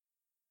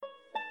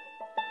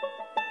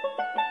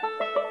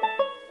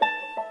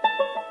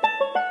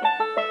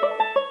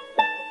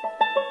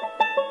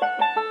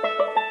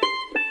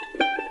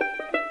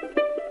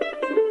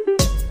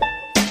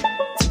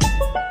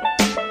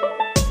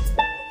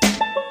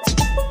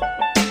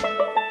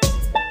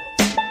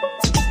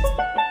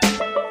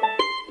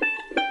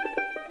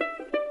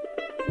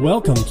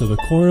Welcome to the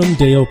Coram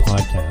Deo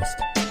podcast.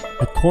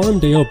 At Coram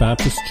Deo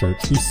Baptist Church,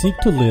 we seek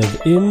to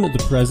live in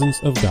the presence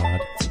of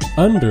God,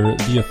 under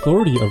the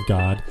authority of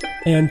God,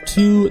 and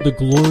to the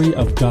glory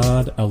of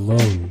God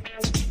alone.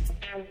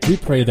 We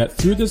pray that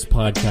through this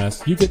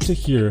podcast, you get to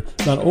hear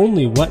not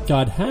only what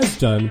God has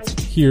done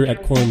here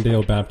at Coram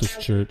Deo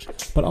Baptist Church,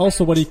 but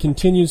also what He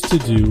continues to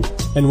do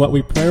and what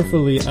we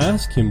prayerfully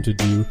ask Him to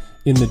do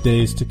in the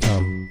days to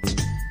come.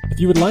 If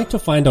you would like to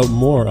find out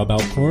more about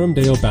Coram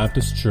Deo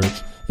Baptist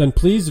Church, then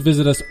please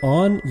visit us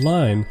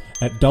online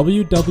at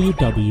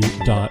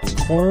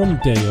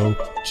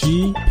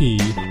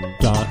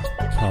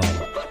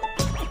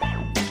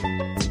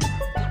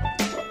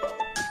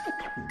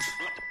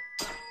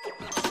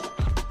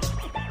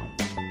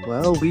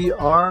Well, we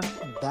are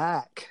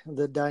back,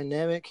 the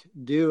dynamic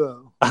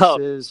duo. This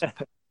is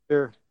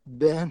Pastor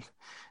Ben,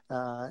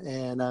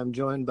 and I'm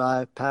joined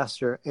by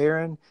Pastor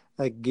Aaron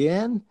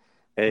again.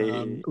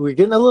 Hey. We're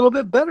getting a little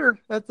bit better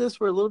at this.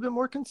 We're a little bit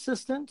more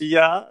consistent.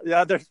 Yeah.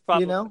 There's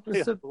probably a a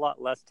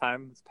lot less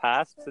time has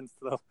passed since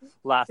the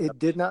last. It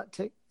did not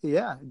take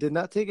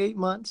 8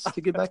 months to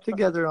get back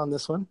together on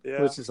this one,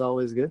 which is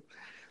always good.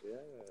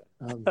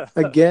 Yeah.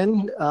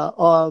 Again,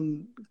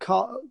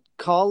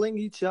 calling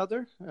each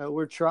other.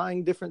 We're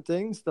trying different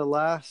things. The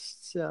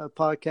last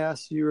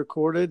podcast you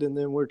recorded, and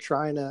then we're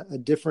trying a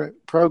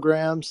different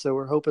program. So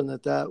we're hoping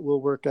that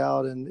will work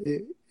out,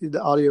 and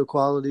the audio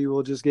quality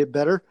will just get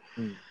better.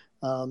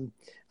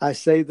 I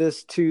say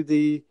this to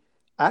the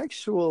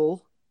actually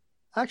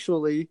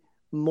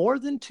more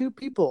than 2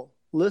 people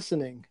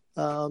listening.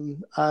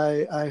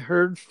 I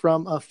heard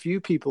from a few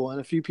people,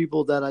 and a few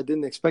people that I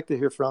didn't expect to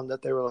hear from,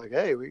 that they were like,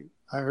 "Hey,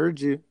 I heard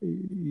you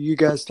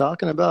guys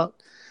talking about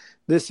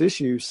this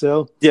issue."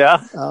 So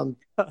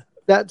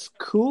that's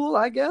cool,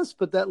 I guess,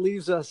 but that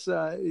leaves us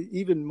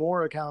even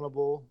more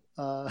accountable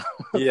for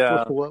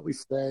what we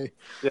say.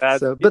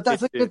 But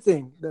that's a good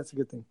thing.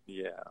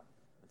 Yeah.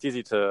 It's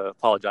easy to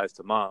apologize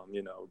to Mom,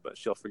 but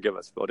she'll forgive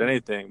us about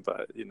anything.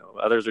 But,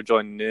 others are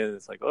joining in.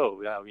 It's like, oh,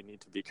 yeah, we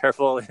need to be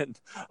careful and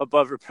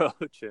above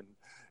reproach. And,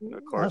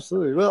 of course.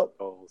 Absolutely. Well,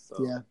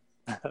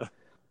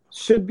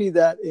 should be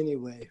that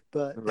anyway.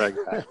 But,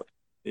 exactly.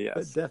 Yes.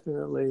 But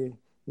definitely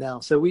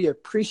now. So we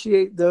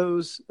appreciate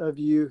those of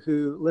you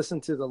who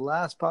listened to the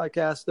last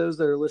podcast, those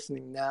that are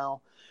listening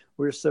now.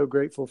 We're so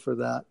grateful for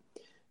that.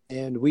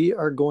 And we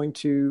are going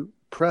to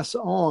press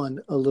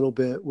on a little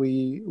bit.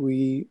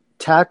 We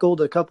tackled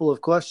a couple of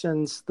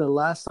questions the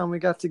last time we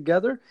got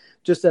together,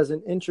 just as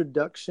an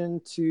introduction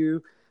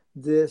to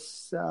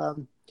this,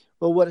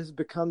 what has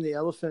become the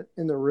elephant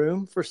in the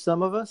room for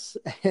some of us,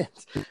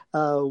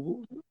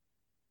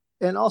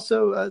 and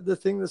also the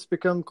thing that's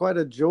become quite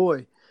a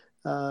joy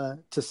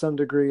to some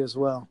degree as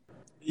well.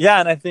 Yeah,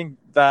 and I think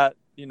that,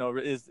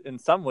 is in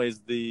some ways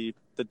the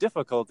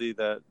difficulty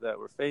that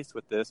we're faced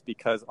with this,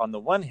 because on the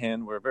one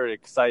hand, we're very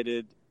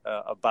excited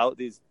about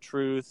these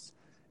truths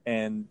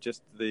and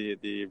just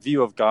the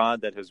view of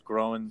God that has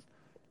grown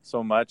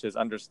so much, is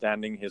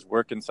understanding His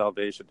work in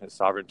salvation, His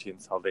sovereignty in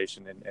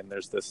salvation. And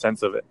there's this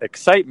sense of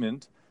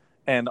excitement,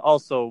 and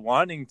also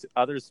wanting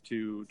others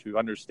to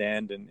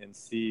understand and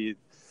see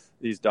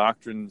these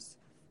doctrines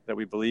that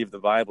we believe the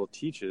Bible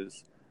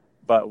teaches.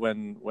 But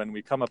when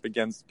we come up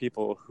against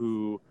people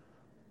who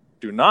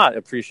do not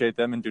appreciate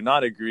them and do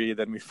not agree,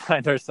 then we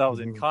find ourselves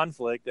in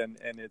conflict. And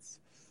it's,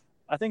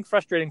 I think,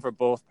 frustrating for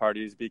both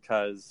parties,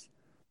 because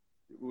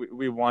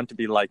we want to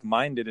be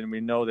like-minded, and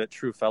we know that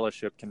true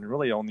fellowship can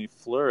really only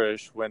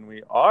flourish when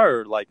we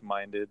are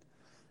like-minded.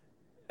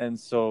 And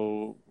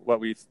so what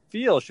we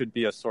feel should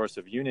be a source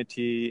of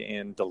unity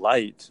and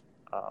delight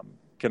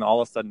can all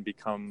of a sudden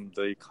become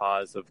the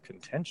cause of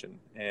contention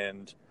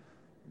and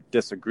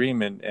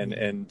disagreement.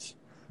 And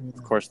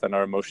of course, then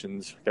our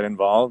emotions get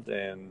involved,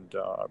 and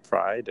our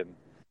pride,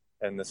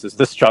 and this is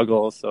the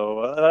struggle.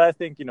 So I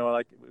think,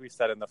 like we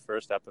said in the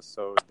first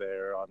episode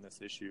there on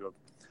this issue of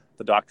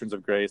the doctrines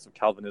of grace, of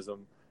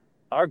Calvinism,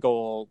 our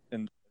goal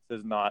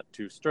is not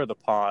to stir the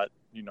pot,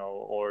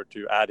 or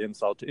to add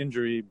insult to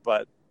injury,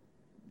 but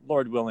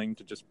Lord willing,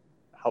 to just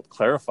help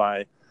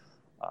clarify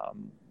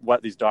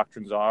what these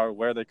doctrines are,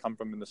 where they come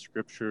from in the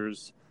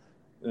scriptures,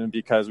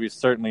 because we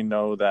certainly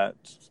know that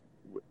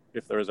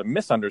if there is a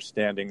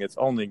misunderstanding, it's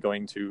only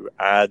going to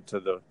add to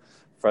the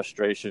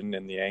frustration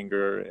and the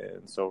anger.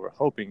 And so we're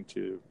hoping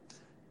to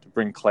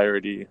bring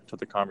clarity to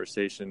the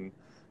conversation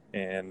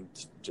and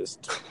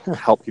just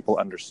help people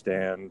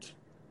understand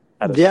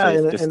at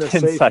a in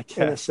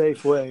a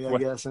safe way, I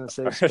guess, in a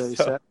safe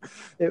space.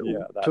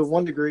 To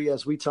one degree,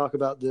 as we talk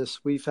about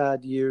this, we've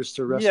had years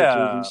to wrestle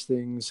through these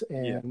things.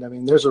 And I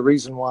mean, there's a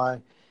reason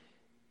why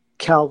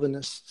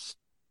Calvinists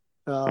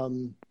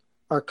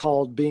are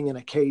called being in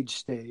a cage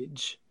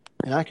stage.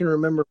 And I can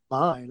remember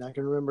mine. I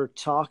can remember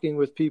talking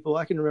with people.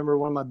 I can remember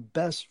one of my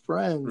best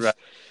friends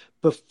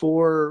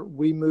before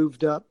we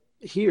moved up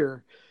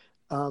here.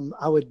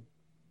 I would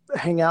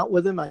hang out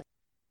with him. I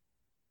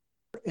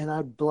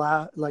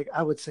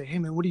would say, "Hey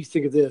man, what do you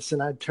think of this?"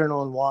 And I'd turn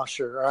on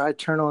Washer, or I'd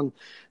turn on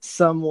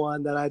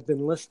someone that I'd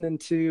been listening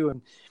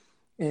to,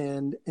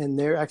 and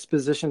their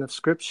exposition of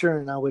Scripture.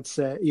 And I would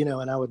say,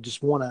 and I would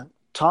just want to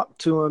talk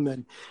to them.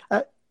 And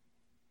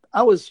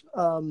I was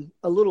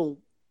a little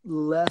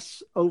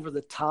less over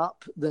the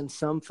top than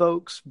some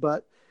folks,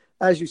 but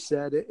as you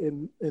said,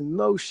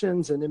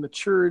 emotions and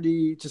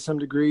immaturity to some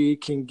degree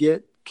can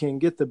get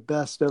the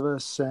best of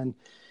us,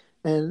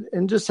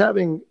 and just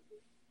having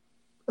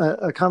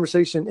a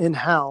conversation in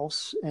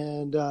house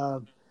and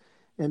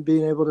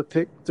being able to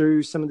pick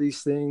through some of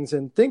these things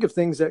and think of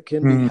things that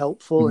can be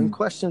helpful and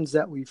questions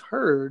that we've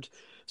heard,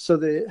 so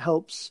that it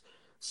helps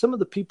some of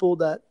the people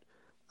that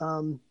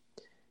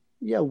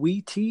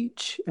we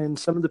teach, and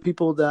some of the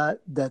people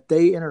that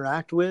they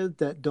interact with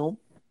that don't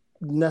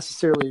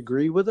necessarily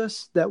agree with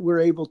us, that we're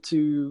able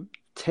to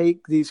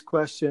take these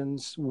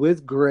questions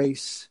with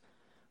grace,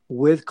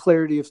 with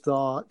clarity of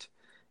thought,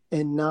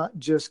 and not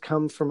just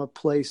come from a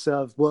place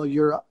of, well,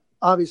 you're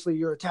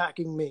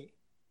attacking me,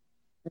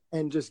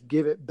 and just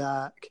give it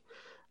back.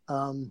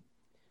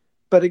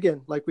 But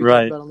again, like we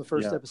talked about on the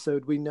first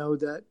episode, we know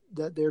that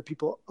there are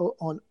people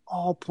on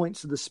all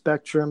points of the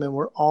spectrum, and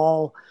we're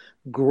all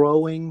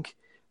growing.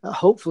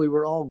 Hopefully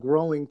we're all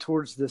growing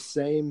towards the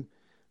same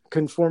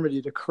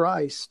conformity to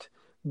Christ.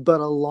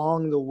 But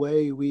along the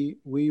way,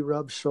 we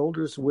rub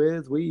shoulders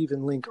with, we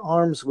even link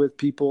arms with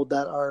people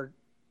that are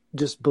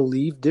just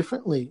believe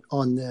differently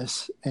on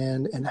this.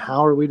 And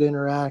how are we to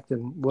interact,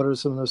 and what are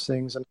some of those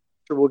things? I'm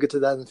sure we'll get to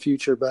that in the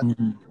future. But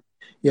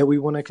we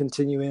want to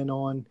continue in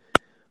on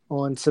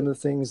some of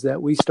the things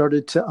that we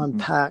started to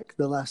unpack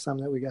the last time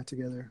that we got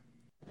together.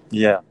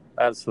 Yeah,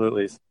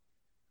 absolutely.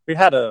 We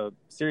had a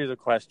series of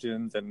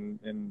questions,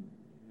 and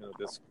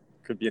this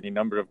could be any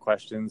number of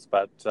questions,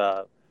 but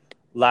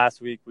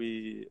last week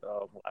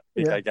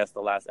I guess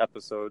the last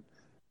episode,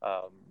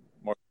 more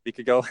than a week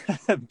ago,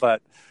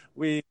 but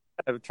we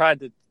have tried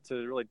to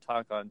really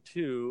talk on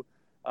two.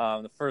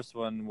 The first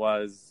one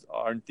was,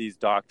 aren't these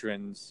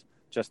doctrines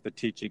just the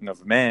teaching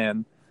of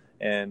man?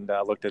 And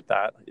looked at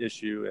that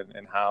issue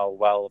and how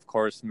well, of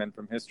course, men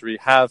from history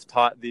have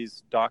taught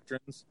these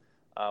doctrines.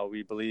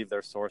 We believe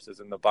their sources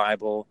in the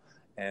Bible,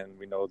 and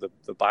we know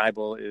the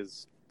Bible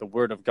is the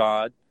Word of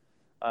God.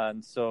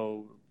 And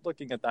so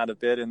looking at that a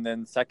bit, and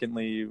then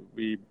secondly,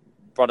 we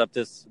brought up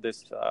this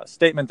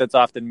statement that's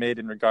often made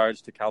in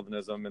regards to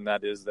Calvinism, and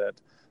that is that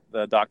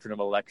the doctrine of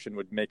election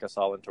would make us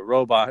all into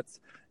robots.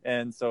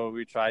 And so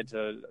we tried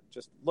to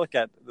just look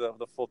at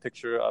the full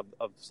picture of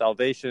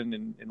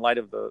salvation in light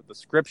of the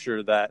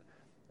Scripture, that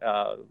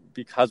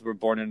because we're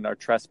born in our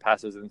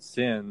trespasses and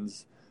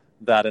sins,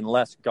 that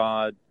unless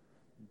God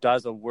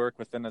does a work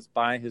within us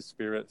by His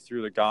Spirit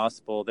through the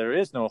gospel, there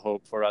is no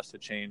hope for us to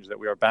change, that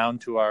we are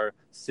bound to our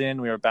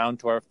sin, we are bound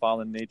to our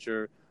fallen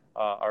nature,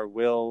 our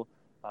will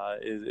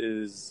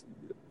is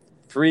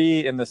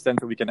free in the sense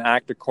that we can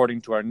act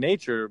according to our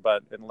nature,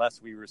 but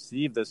unless we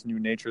receive this new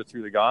nature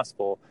through the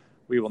gospel,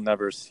 we will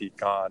never see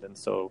God. And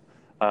so,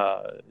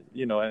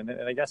 and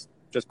I guess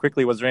just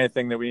quickly, was there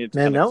anything that we need to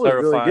kind of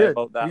clarify really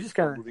about that? You just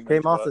kind of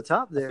came off the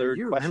top there.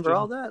 You remember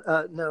all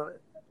that? No,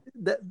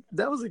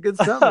 that was a good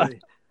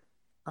summary.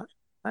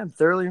 I'm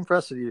thoroughly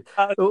impressed with you.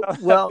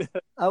 Well,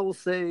 I will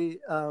say,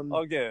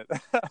 good.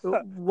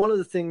 one of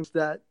the things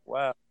that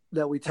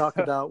we talk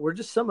about were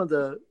just some of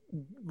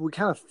we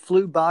kind of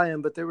flew by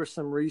them, but there were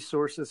some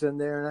resources in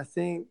there. And I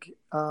think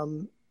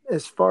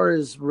as far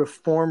as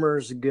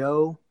reformers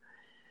go,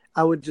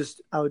 I would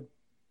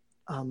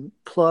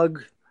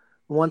plug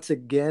once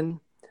again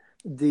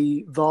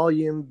the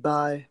volume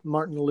by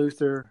Martin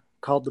Luther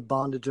called The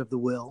Bondage of the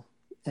Will,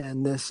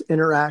 and this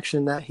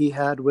interaction that he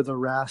had with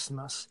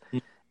Erasmus.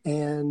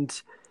 And,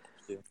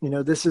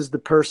 this is the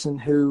person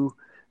who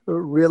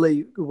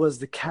really was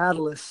the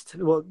catalyst.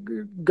 Well,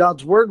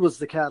 God's word was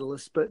the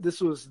catalyst, but this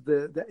was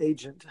the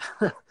agent,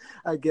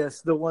 I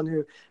guess, the one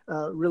who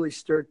really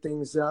stirred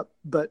things up,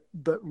 but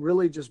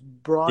really just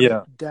brought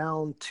it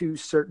down to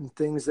certain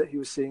things that he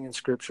was seeing in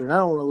Scripture. And I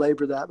don't want to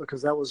labor that,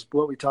 because that was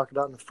what we talked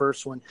about in the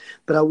first one.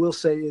 But I will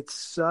say it's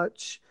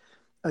such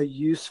a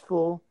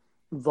useful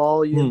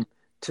volume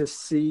to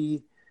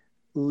see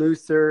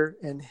Luther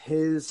and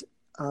his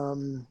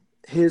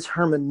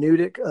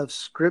hermeneutic of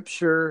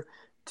Scripture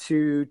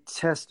to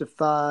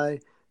testify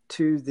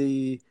to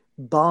the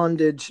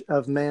bondage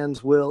of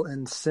man's will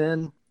and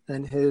sin,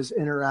 and his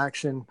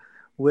interaction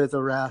with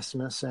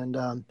Erasmus. And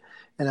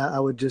I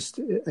would just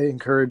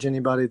encourage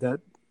anybody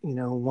that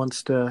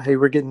wants to. Hey,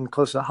 we're getting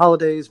close to the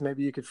holidays.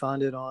 Maybe you could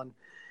find it on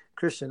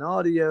Christian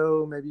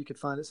Audio. Maybe you could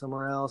find it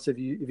somewhere else if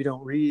you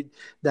don't read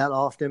that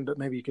often. But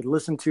maybe you could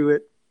listen to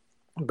it.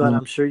 But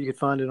I'm sure you could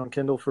find it on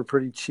Kindle for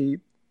pretty cheap.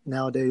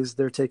 Nowadays,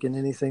 they're taking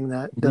anything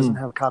that doesn't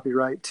have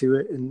copyright to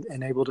it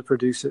and able to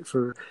produce it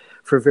for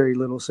very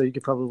little. So you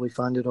could probably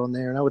find it on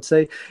there. And I would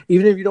say,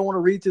 even if you don't want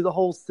to read through the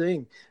whole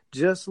thing,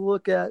 just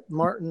look at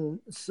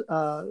Martin's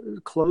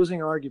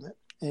closing argument.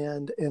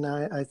 And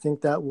I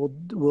think that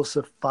will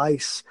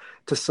suffice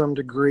to some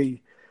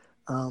degree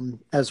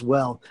as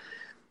well.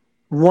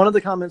 One of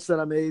the comments that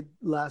I made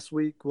last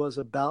week was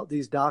about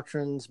these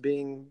doctrines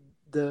being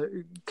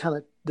the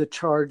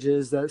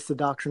charges that it's the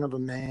doctrine of a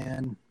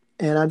man.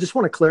 And I just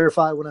want to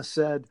clarify when I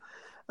said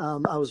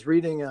I was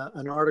reading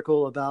an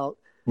article about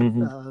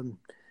um,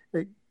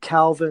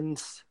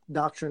 Calvin's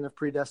doctrine of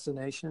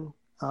predestination.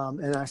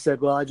 And I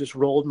said, well, I just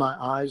rolled my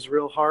eyes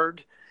real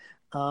hard.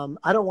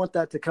 I don't want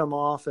that to come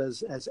off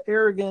as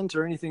arrogant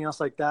or anything else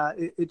like that.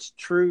 It's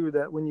true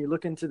that when you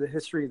look into the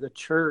history of the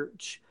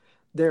church,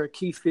 there are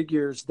key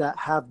figures that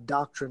have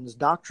doctrines.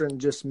 Doctrine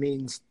just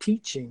means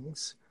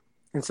teachings.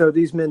 And so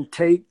these men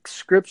take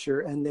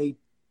scripture and they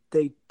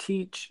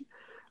teach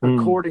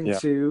according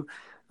to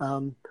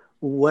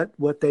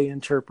what they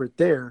interpret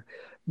there.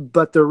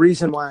 But the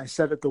reason why I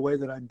said it the way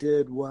that I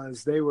did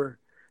was they were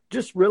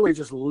just really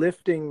just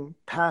lifting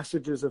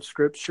passages of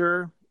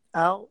scripture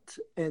out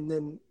and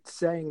then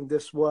saying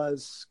this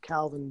was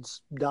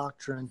Calvin's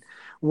doctrine,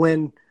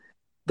 when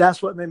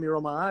that's what made me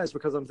roll my eyes,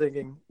 because I'm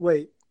thinking,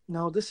 wait,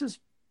 no, this is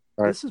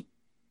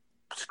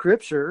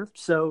scripture.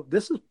 So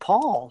this is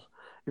Paul.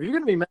 If you're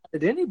going to be mad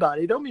at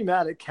anybody, don't be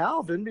mad at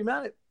Calvin, be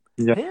mad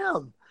at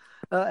him,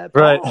 at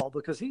Paul,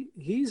 because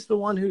he's the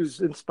one who's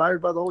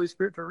inspired by the Holy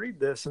Spirit to read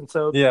this. And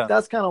so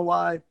that's kind of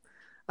why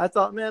I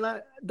thought, man,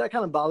 that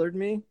kind of bothered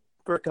me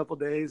for a couple of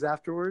days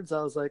afterwards.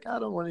 I was like, I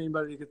don't want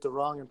anybody to get the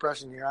wrong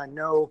impression here. I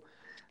know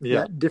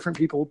that different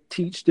people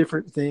teach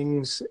different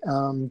things,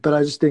 but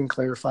I just didn't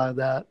clarify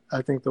that,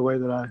 I think, the way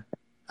that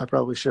I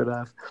probably should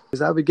have.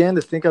 As I began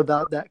to think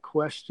about that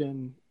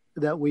question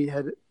that we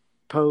had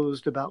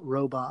posed about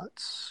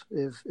robots,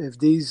 if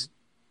these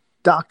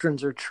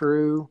doctrines are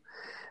true,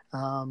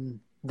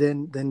 then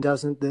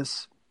doesn't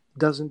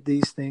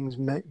these things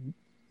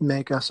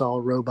make us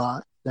all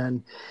robots?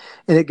 And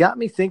it got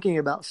me thinking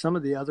about some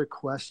of the other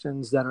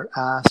questions that are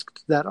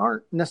asked that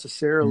aren't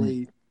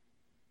necessarily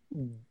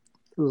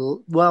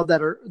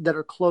that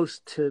are close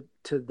to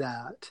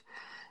that.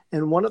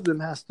 And one of them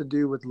has to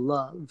do with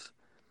love.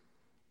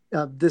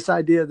 This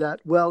idea that,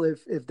 well,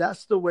 if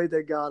that's the way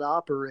that God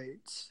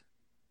operates,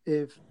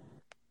 if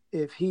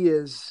he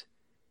is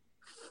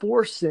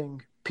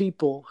forcing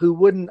people who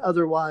wouldn't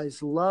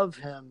otherwise love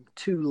him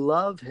to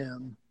love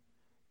him,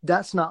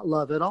 that's not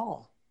love at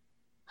all.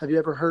 Have you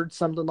ever heard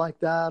something like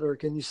that, or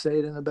can you say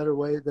it in a better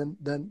way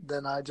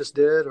than I just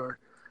did? Or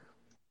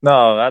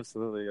no,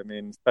 absolutely. I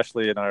mean,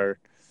 especially in our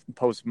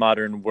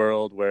postmodern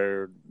world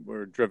where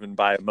we're driven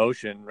by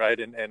emotion, right,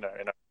 and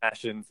our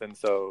passions, and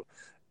so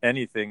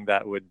anything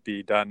that would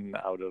be done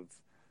out of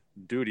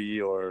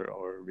duty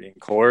or being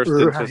coerced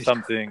into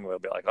something, we'll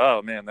be like,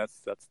 oh man, that's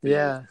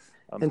the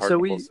and so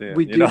we sin,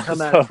 do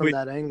come at it from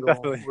that angle.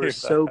 We're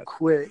so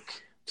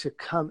quick to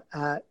come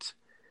at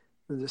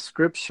the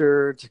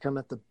scripture, to come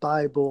at the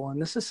Bible,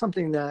 and this is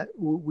something that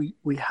we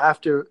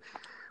have to,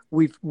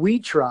 we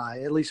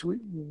try, at least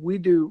we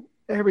do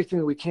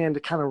everything we can to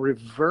kind of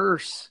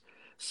reverse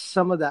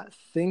some of that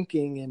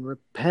thinking and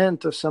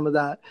repent of some of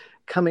that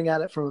coming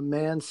at it from a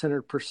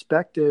man-centered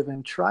perspective,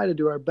 and try to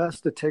do our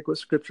best to take what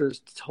scripture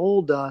has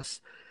told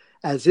us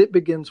as it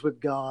begins with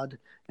God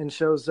and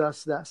shows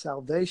us that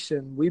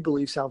salvation, we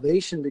believe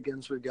salvation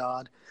begins with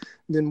God.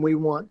 Then we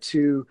want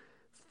to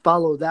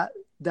follow that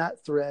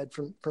thread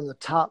from the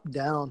top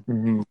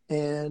down.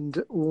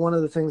 And one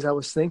of the things I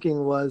was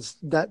thinking was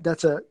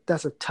that's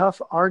a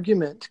tough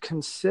argument,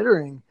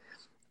 considering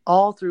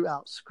all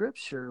throughout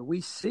scripture we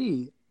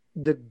see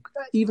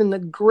even the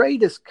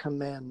greatest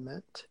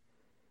commandment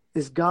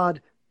is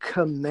God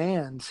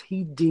commands,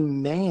 he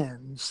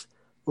demands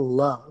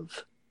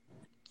love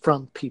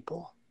from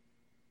people.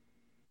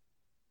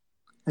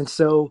 And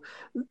so,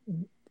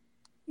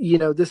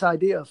 this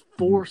idea of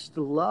forced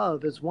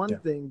love is one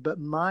thing, but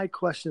my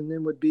question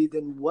then would be,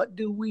 then what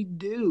do we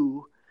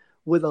do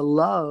with a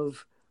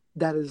love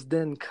that is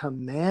then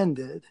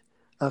commanded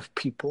of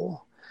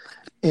people?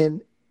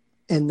 And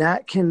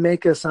that can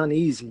make us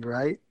uneasy,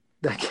 right?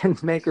 That can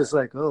make us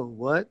like, oh,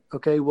 what?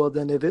 Okay, well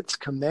then if it's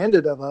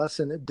commanded of us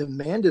and it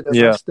demanded of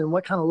us, then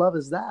what kind of love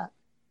is that?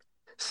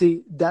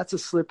 See, that's a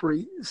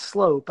slippery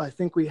slope. I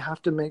think we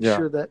have to make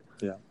sure that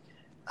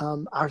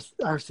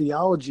our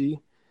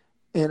theology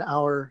and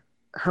our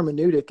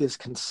hermeneutic is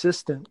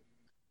consistent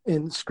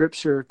in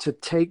scripture, to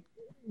take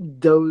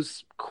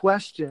those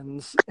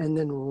questions and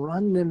then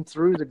run them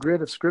through the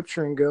grid of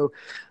scripture and go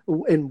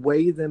and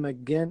weigh them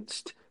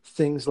against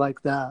things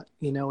like that.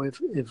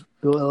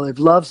 If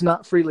love's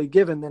not freely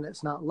given, then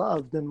it's not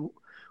love. Then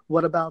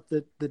what about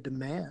the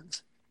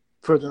demands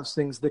for those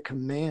things, the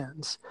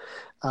commands?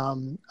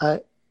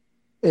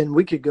 And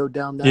we could go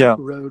down that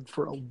road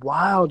for a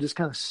while, just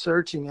kind of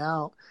searching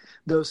out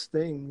those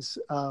things.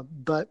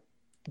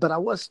 But I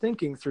was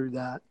thinking through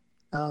that.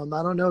 I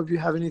don't know if you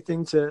have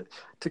anything to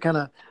kind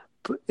of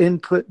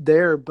input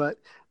there, but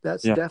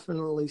that's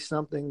definitely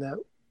something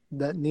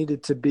that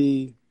needed to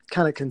be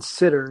kind of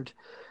considered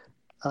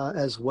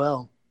as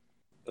well.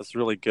 That's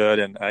really good.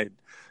 And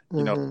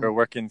we're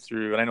working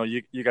through, and I know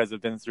you guys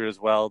have been through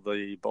as well,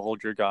 the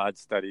Behold Your God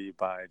study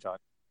by John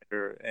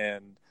Schneider.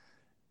 And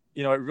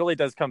it really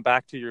does come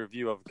back to your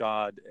view of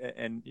God.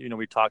 And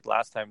we talked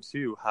last time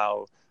too,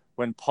 how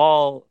when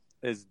Paul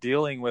is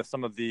dealing with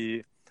some of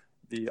the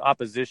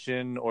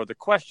opposition or the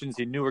questions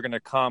he knew were going to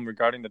come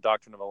regarding the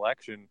doctrine of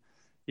election,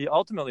 he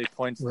ultimately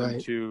points them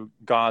Right. to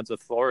God's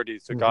authority,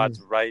 to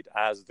God's right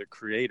as the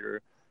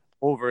creator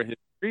over his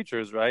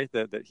creatures, right?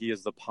 That he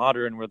is the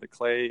potter and we're the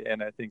clay.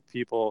 And I think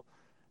people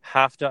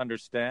have to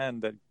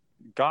understand that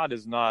God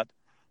is not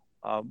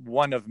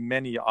one of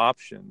many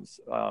options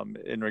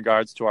in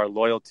regards to our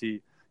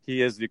loyalty.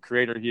 He is the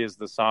creator. He is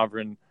the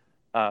sovereign.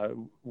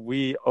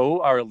 We owe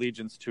our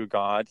allegiance to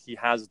God. He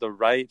has the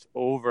right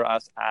over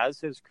us as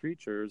his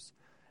creatures.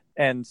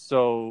 And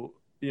so,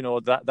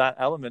 that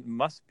element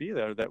must be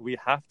there, that we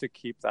have to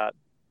keep that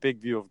big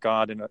view of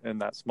God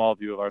and that small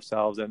view of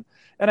ourselves. And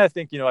I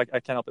think, I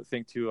can't help but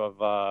think too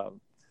of,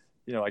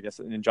 I guess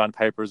in John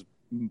Piper's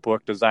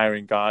book,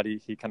 Desiring God,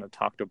 he kind of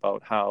talked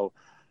about how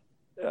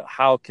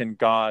can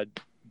God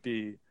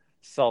be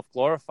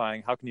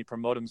self-glorifying? How can he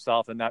promote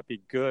himself and that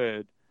be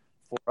good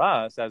for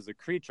us as a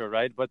creature,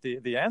 right? But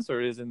the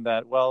answer is in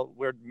that, well,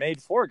 we're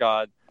made for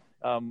God.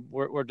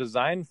 We're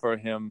designed for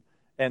him.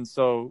 And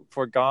so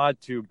for God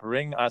to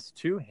bring us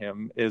to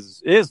him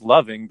is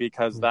loving,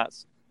 because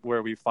that's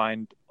where we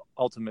find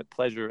ultimate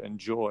pleasure and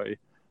joy.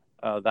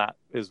 That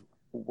is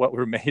what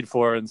we're made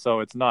for. And so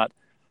it's not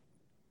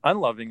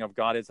unloving of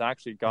God. It's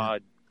actually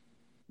God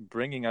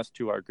bringing us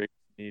to our great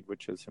need,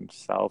 which is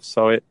himself.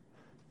 So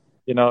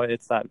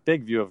it's that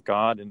big view of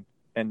God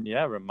and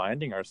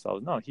reminding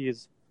ourselves, no,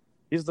 he's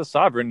the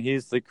sovereign,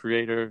 he's the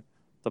creator,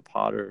 the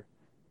potter,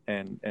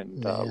 and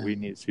we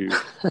need to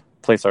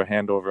place our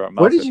hand over our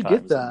mouth. Where did you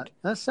get that?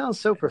 That sounds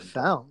so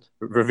profound.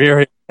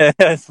 Revering.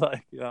 It's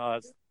like,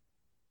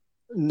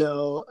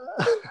 no,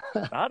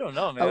 I don't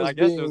know, man. I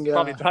guess it was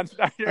probably John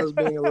Schneider. I was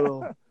being a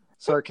little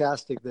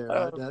sarcastic there.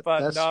 Right?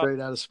 That's straight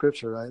out of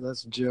scripture, right?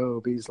 That's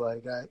Job. He's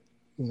like,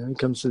 he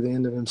comes to the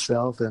end of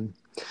himself and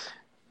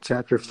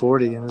chapter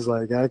 40 and is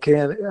like,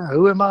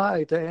 who am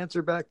I to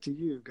answer back to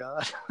you,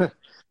 God?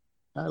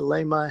 I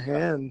lay my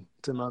hand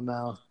to my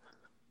mouth.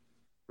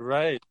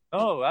 Right.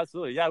 Oh,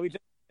 absolutely. Yeah, we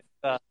just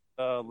that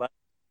lesson.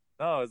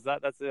 No,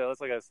 that's it.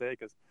 That's like I say,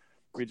 because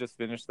we just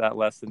finished that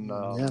lesson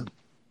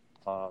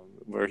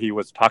where he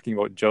was talking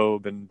about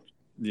Job, and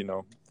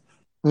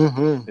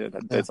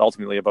it's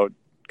ultimately about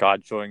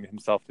God showing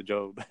himself to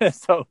Job.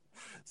 so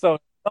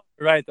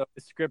right, though,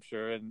 it's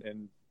scripture,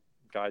 and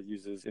God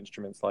uses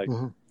instruments like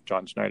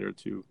John Schneider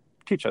to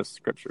teach us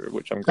scripture,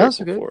 which I'm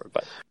grateful for.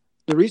 But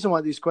the reason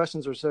why these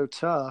questions are so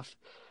tough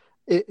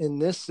in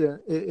this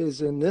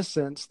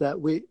sense that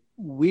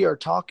we are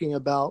talking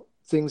about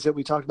things that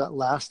we talked about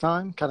last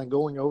time, kind of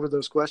going over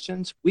those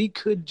questions. We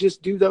could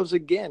just do those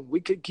again. We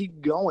could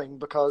keep going,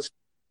 because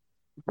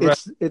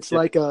it's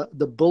like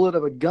the bullet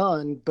of a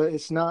gun, but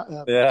it's not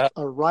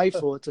a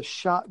rifle. It's a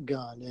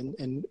shotgun.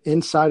 And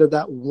inside of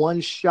that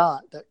one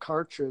shot, that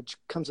cartridge,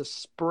 comes a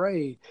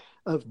spray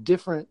of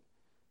different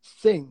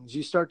things.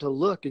 You start to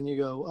look and you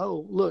go,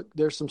 oh, look,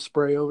 there's some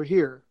spray over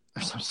here.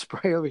 There's some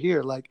spray over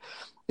here. Like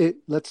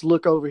let's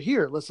look over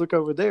here. Let's look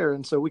over there.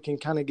 And so we can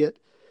kind of get,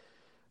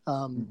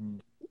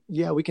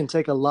 we can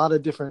take a lot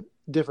of different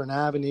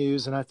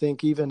avenues. And I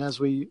think even as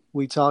we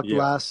talked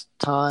last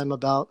time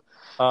about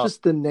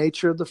just the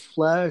nature of the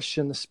flesh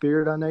and the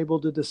spirit unable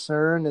to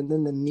discern, and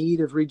then the need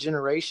of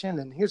regeneration.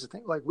 And here's the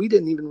thing, like, we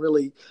didn't even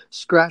really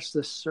scratch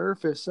the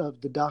surface of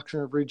the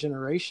doctrine of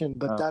regeneration,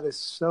 but that is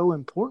so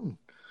important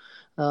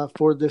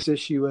for this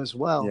issue as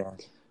well. Yeah.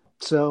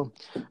 So,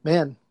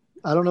 man,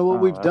 I don't know what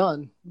we've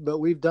done, but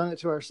we've done it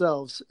to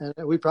ourselves, and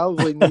we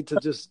probably need to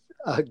just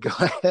go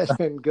ahead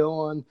and go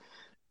on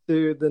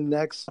to the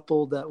next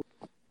couple that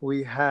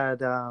we had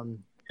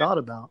thought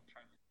about.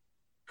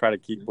 Try to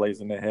keep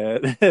blazing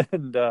ahead.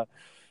 And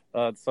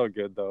it's so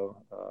good, though.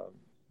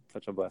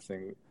 Such a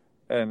blessing.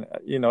 And,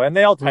 and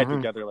they all tie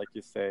together, like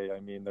you say. I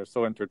mean, they're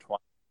so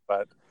intertwined.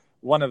 But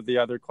one of the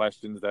other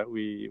questions that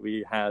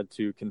we had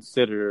to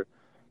consider,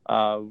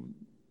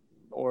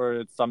 or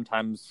it's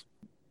sometimes,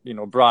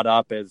 brought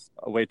up as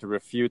a way to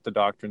refute the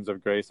doctrines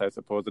of grace, I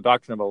suppose, the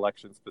doctrine of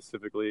election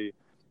specifically,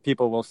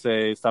 people will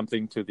say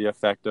something to the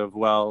effect of,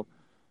 well,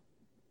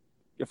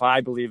 if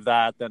I believe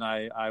that, then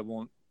I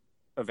won't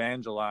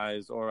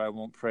evangelize, or I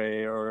won't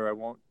pray, or I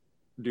won't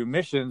do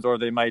missions, or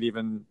they might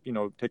even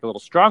take a little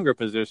stronger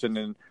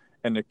position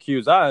and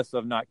accuse us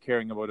of not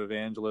caring about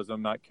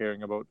evangelism, not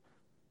caring about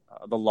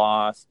the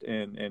lost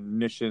and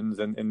missions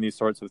and these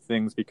sorts of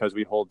things, because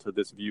we hold to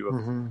this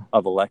view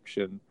of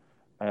election.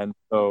 And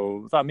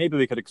so I thought maybe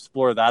we could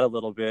explore that a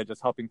little bit,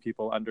 just helping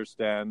people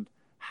understand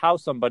how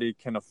somebody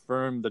can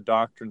affirm the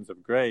doctrines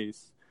of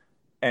grace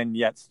and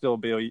yet still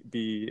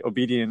be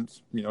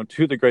obedient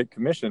to the Great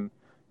Commission,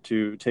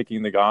 to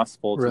taking the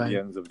gospel to the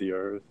ends of the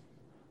earth.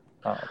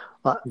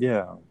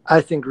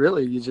 I think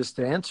really you just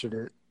answered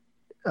it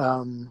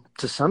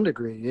to some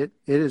degree. It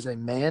is a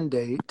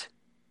mandate,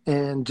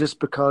 and just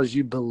because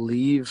you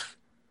believe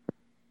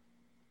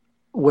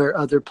where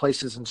other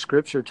places in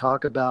Scripture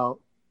talk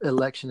about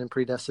election and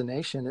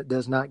predestination, it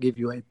does not give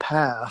you a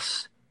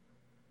pass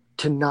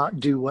to not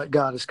do what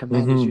God has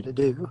commanded you to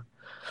do.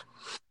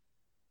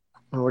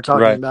 And we're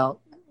talking about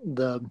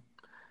the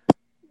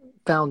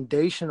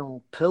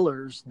foundational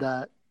pillars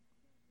that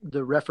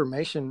the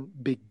Reformation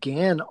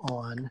began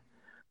on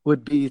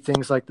would be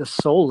things like the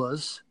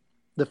solas,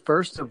 the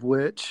first of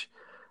which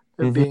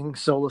being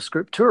sola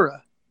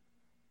scriptura.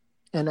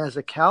 And as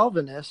a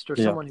Calvinist or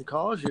someone who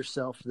calls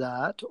yourself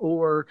that,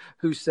 or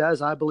who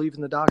says, I believe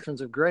in the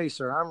doctrines of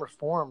grace, or I'm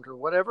reformed, or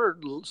whatever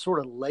sort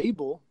of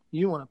label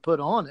you want to put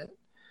on it,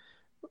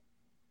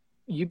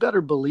 you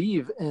better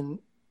believe in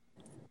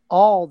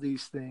all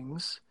these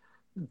things,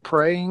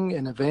 praying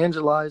and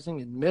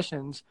evangelizing and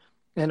missions,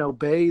 and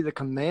obey the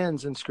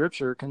commands in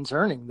Scripture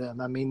concerning them.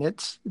 I mean,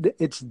 it's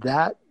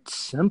that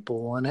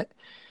simple. And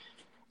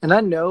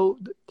I know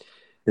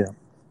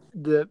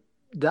the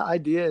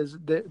idea is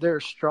that there are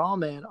straw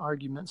man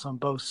arguments on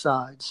both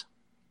sides,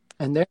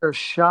 and there are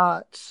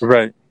shots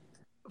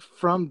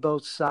from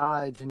both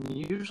sides. And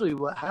usually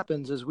what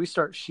happens is we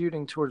start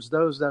shooting towards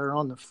those that are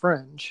on the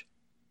fringe,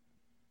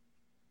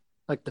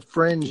 like the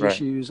fringe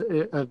issues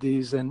of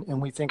these.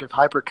 And we think of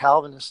hyper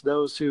Calvinists,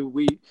 those who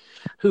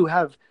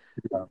have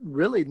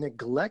really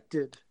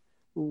neglected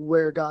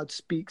where God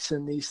speaks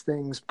in these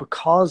things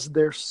because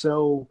they're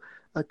so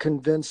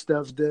convinced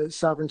of the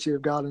sovereignty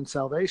of God and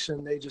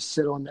salvation. They just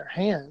sit on their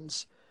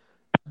hands.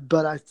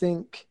 But I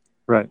think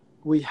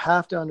we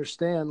have to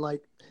understand,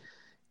 like,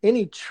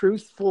 any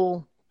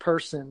truthful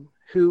person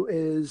who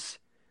is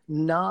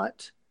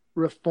not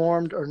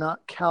Reformed or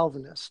not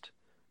Calvinist,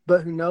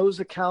 but who knows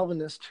a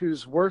Calvinist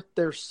who's worth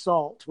their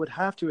salt, would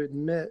have to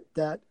admit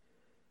that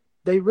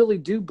they really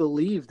do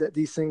believe that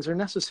these things are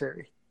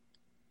necessary.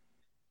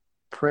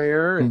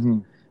 Prayer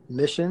and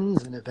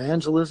missions and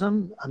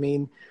evangelism. I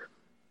mean,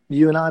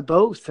 you and I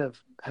both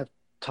have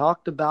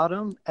talked about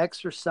them,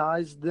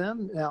 exercised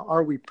them. Now,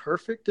 are we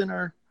perfect in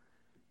our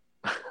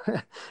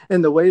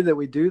in the way that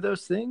we do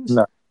those things?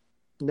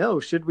 No.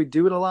 Should we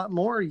do it a lot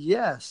more?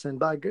 Yes. And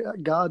by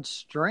God's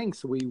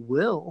strength, we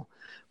will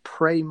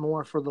pray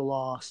more for the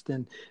lost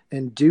and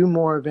do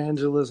more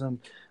evangelism.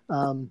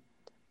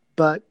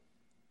 But,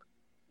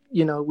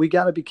 we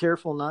got to be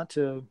careful not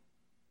to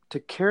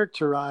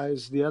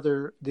characterize the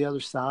other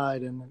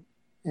side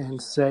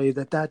and say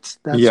that's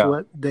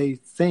what they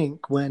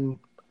think, when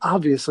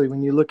obviously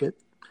when you look at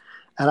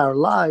our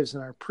lives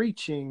and our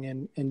preaching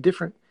and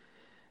different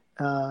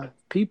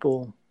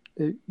people,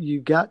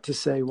 you got to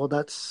say, well,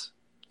 that's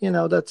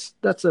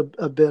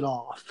a bit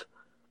off.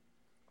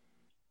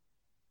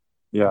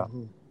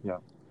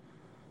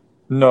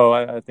 No,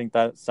 I think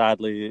that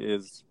sadly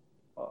is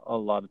a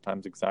lot of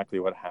times exactly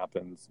what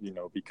happens,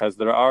 because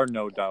there are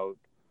no doubt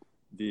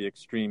the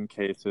extreme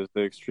cases,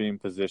 the extreme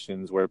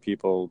positions where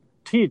people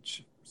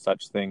teach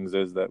such things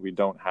as that we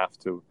don't have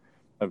to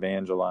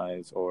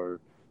evangelize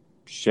or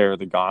share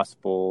the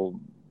gospel,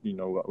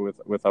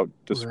 without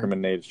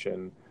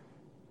discrimination.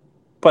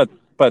 But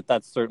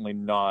that's certainly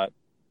not,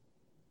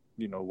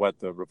 what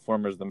the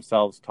reformers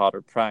themselves taught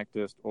or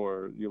practiced.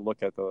 Or you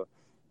look at the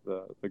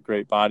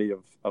great body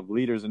of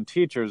leaders and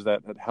teachers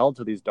that had held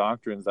to these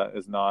doctrines, that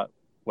is not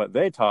what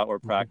they taught or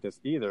practiced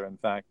either. In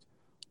fact,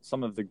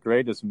 some of the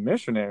greatest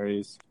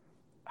missionaries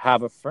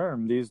have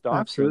affirmed these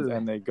doctrines,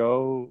 and they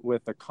go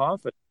with the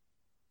confidence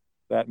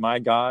that my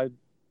God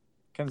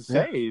can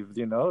save.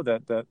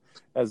 That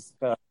as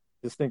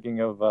just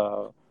thinking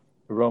of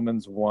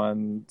Romans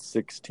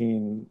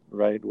 1:16,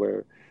 right,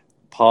 where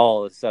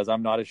Paul says,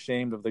 "I'm not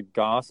ashamed of the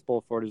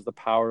gospel, for it is the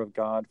power of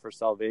God for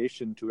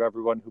salvation to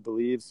everyone who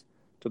believes,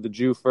 to the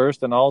Jew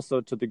first, and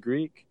also to the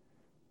Greek.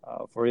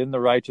 For in the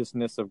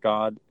righteousness of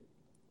God,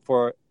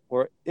 for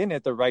in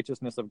it the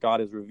righteousness of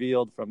God is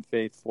revealed from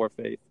faith for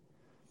faith,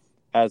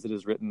 as it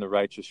is written, the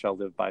righteous shall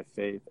live by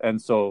faith."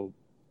 And so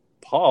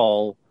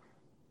Paul,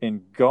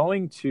 in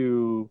going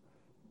to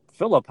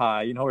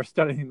Philippi, we're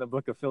studying the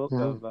book of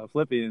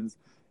Philippians,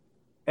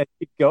 and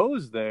he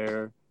goes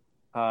there.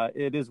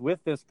 It is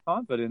with this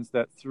confidence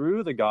that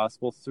through the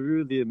gospel,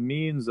 through the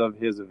means of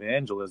his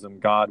evangelism,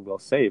 God will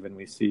save. And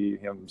we see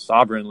him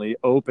sovereignly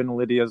open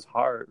Lydia's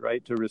heart,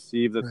 right, to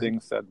receive the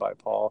things said by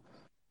Paul.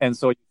 And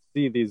so you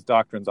see these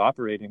doctrines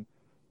operating,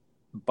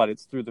 but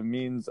it's through the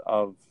means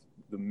of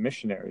the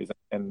missionaries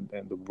and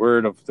the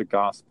word of the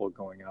gospel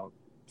going out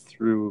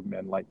through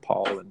men like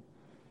Paul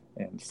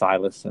and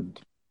Silas and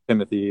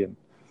Timothy. And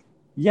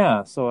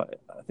so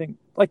I think,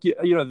 like,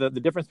 the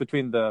difference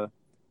between the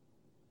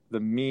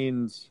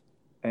means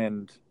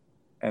and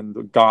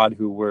the God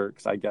who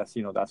works, I guess,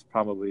 that's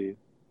probably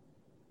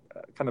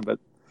kind of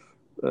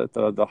at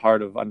the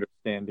heart of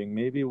understanding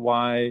maybe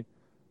why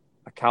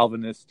a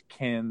Calvinist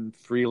can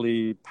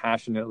freely,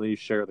 passionately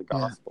share the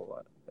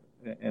gospel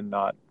and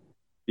not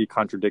be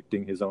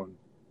contradicting his own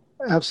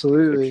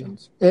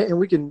convictions. And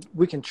we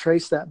can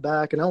trace that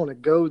back, and I want to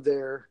go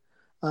there.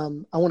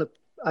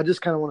 I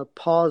just kind of want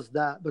to pause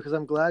that, because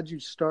I'm glad you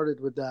started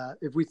with that.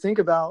 If we think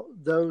about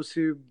those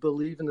who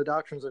believe in the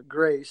doctrines of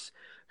grace,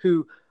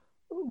 who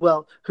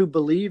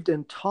believed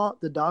and taught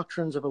the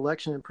doctrines of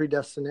election and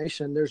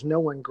predestination, there's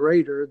no one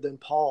greater than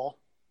Paul,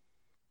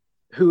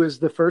 who is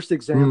the first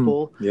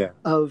example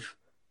of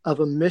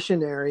a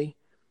missionary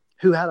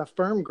who had a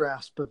firm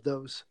grasp of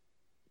those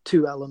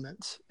two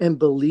elements and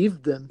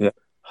believed them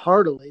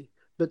heartily,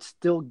 but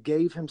still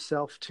gave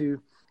himself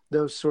to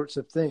those sorts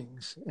of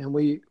things. And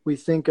we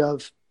think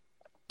of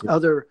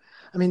other,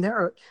 I mean, there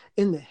are,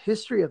 in the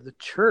history of the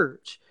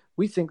church,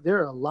 we think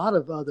there are a lot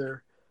of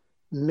other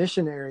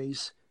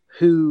missionaries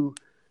who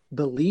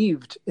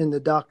believed in the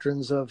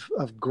doctrines of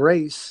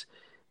grace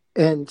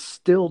and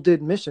still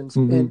did missions.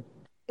 And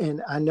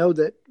I know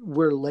that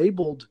we're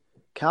labeled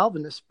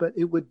Calvinists, but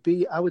it would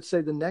be, I would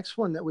say the next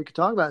one that we could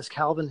talk about is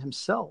Calvin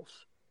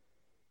himself.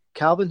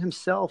 Calvin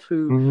himself,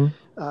 who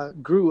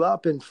grew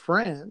up in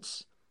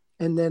France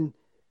and then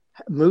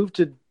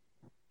moved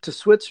to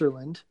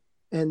Switzerland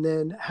and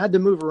then had to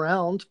move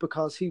around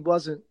because he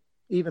wasn't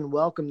even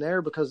welcome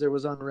there because there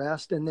was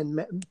unrest, and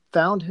then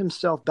found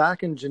himself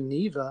back in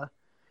Geneva.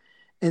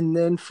 And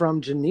then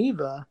from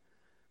Geneva,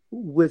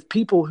 with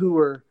people who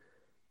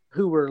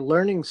were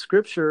learning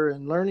scripture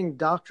and learning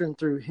doctrine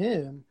through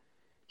him,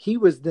 he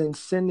was then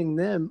sending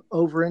them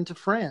over into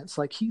France.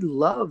 Like, he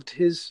loved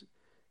his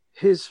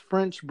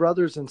French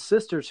brothers and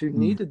sisters who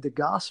needed the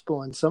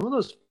gospel. And some of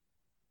those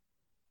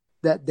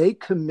that they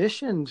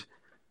commissioned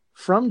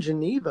from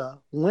Geneva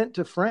went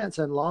to France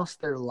and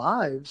lost their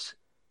lives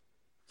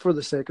for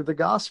the sake of the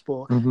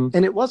gospel.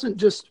 And it wasn't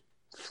just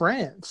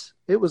France.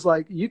 It was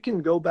like, you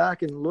can go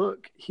back and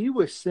look. He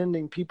was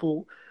sending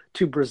people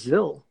to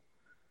Brazil.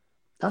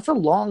 That's a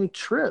long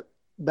trip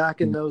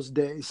back in those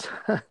days,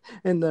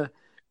 in the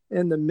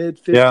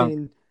mid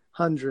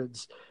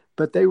 1500s.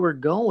 But they were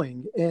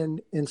going,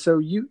 and so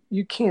you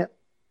can't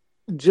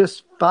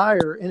just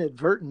fire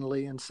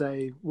inadvertently and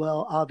say,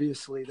 well,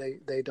 obviously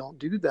they don't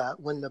do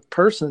that, when the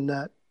person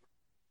that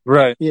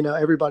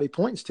everybody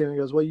points to and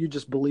goes, well, you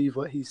just believe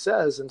what he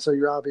says, and so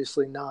you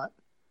obviously don't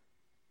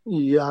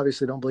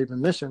believe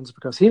in missions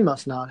because he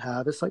must not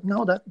have. It's like,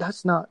 no,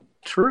 that's not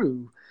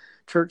true.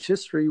 Church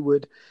history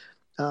would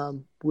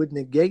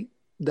negate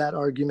that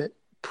argument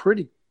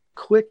pretty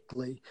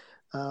quickly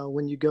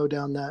when you go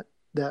down that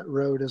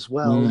road as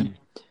well.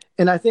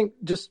 And I think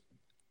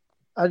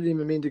I didn't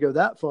even mean to go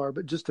that far,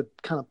 but just to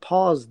kind of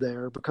pause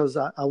there, because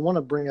I want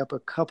to bring up a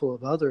couple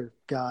of other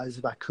guys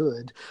if I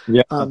could.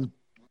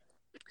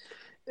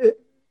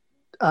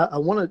 I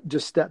want to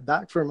just step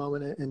back for a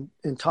moment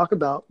and talk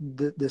about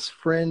this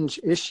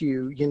fringe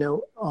issue.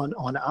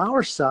 On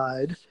our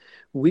side,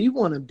 we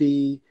want to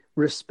be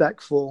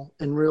respectful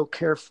and real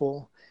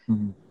careful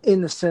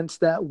in the sense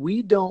that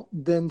we don't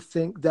then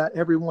think that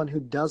everyone who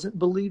doesn't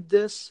believe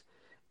this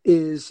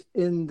is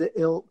in the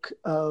ilk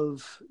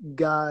of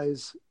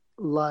guys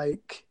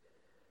like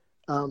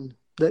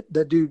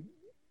that do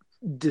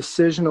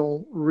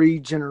decisional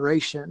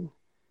regeneration,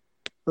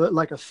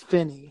 like a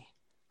Finney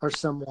or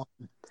someone.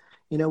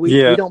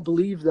 We don't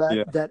believe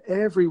that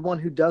everyone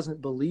who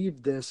doesn't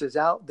believe this is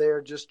out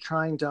there just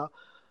trying to.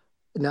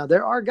 Now,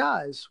 there are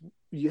guys,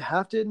 you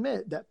have to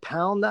admit, that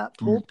pound that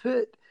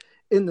pulpit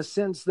in the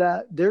sense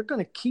that they're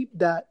going to keep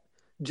that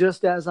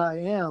just as I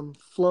am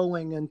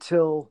flowing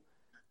until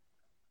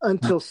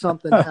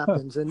something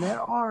happens. And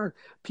there are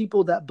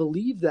people that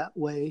believe that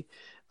way.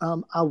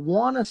 I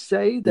want to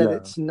say that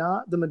it's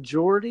not the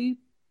majority.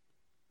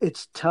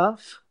 It's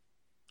tough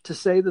to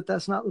say that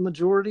that's not the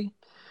majority,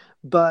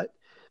 but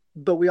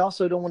we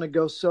also don't want to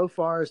go so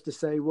far as to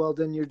say, well,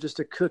 then you're just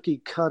a cookie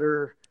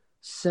cutter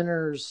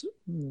sinner's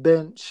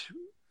bench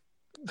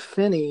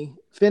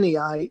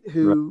Finneyite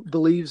who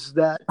believes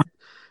that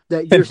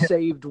you're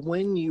saved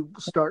when you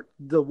start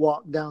the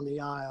walk down the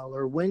aisle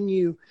or when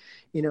you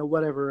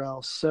whatever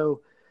else.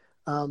 So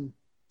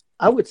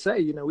I would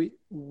say,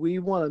 we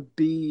want to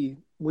be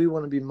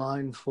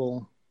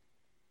mindful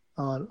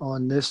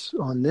on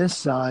this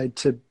side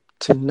to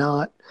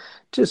not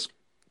just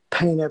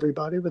paint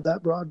everybody with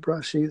that broad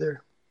brush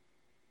either.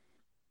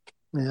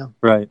 Yeah.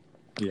 Right.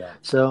 Yeah.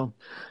 So,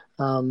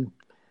 we've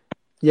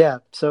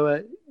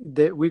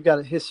got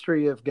a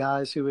history of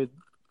guys who would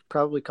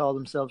probably call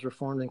themselves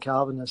Reformed and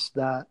Calvinists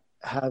that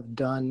have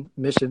done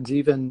missions,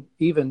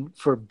 even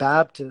for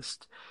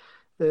Baptists.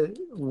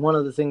 One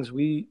of the things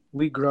we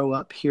grow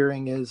up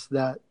hearing is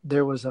that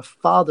there was a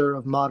father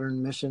of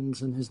modern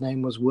missions, and his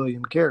name was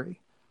William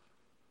Carey.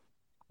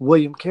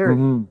 William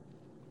Carey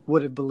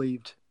would have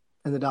believed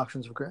in the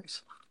doctrines of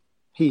grace.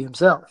 He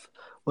himself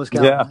was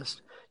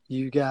Calvinist.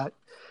 You got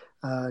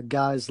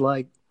guys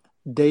like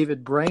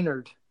David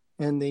Brainerd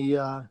in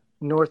the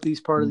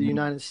northeast part of the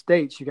United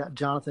States. You got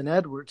Jonathan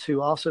Edwards,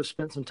 who also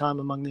spent some time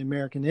among the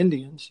American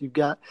Indians. You've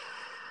got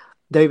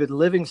David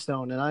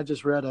Livingstone, and I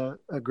just read a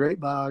great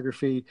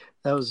biography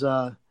that was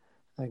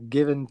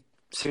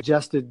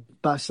suggested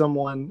by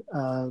someone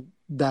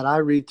that I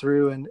read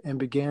through and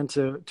began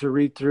to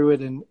read through it.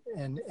 And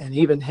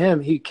even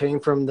him, he came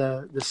from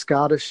the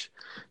Scottish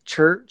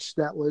church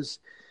that was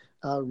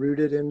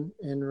rooted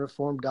in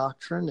Reformed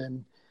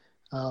doctrine.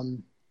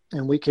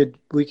 And we could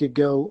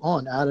go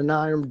on.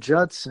 Adoniram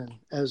Judson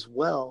as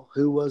well,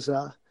 who was,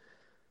 I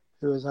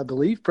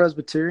believe,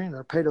 Presbyterian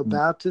or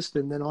Paedo-Baptist,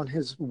 and then on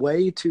his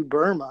way to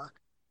Burma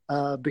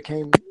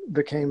became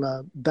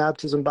a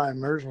baptism by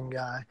immersion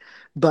guy,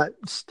 but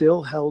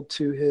still held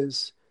to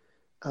his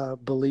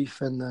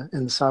belief in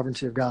the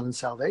sovereignty of God and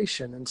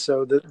salvation. And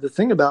so the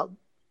thing about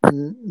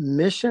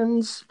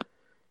missions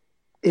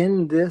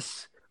in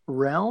this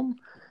realm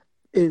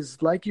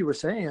is like you were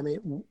saying. I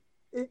mean,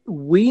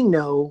 we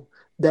know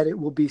that it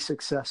will be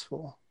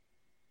successful,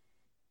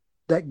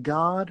 that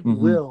God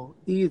will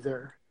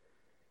either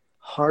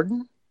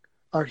harden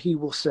or he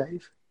will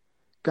save.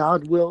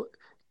 God will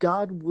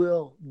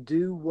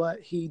do what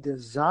he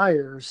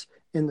desires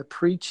in the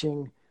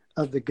preaching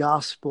of the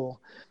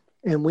gospel.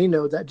 And we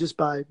know that just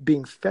by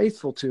being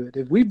faithful to it.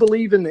 If we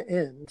believe in the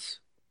ends,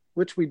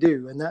 which we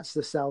do, and that's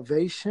the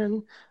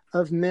salvation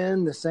of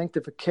men, the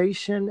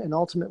sanctification, and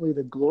ultimately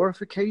the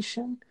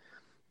glorification,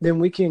 then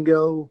we can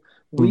go,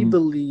 we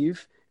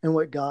believe in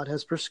what God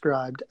has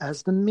prescribed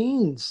as the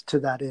means to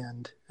that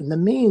end. And the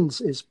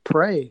means is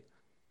pray,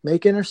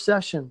 make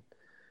intercession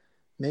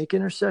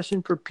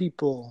for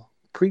people,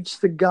 preach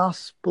the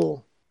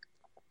gospel,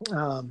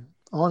 on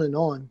and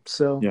on.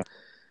 So,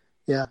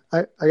 yeah,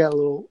 I got a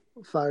little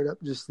fired up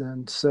just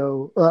then.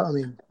 So, I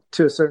mean,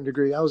 to a certain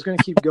degree, I was going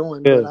to keep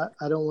going, but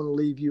I don't want to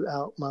leave you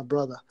out, my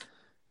brother.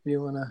 If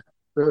you want to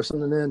throw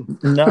something in.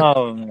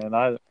 No,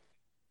 man,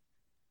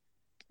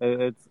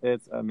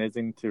 it's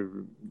amazing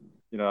to,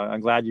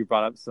 I'm glad you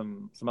brought up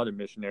some other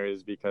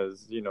missionaries,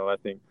 because, I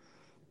think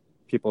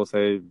people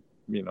say,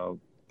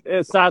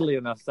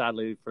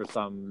 sadly for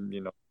some,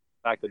 the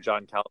fact that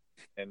John Calvin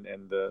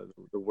and the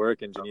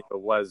work in Geneva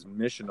was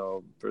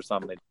missional, for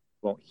some they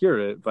won't hear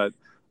it, but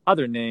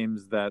other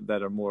names that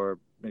are more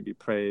maybe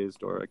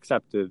praised or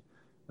accepted,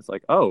 it's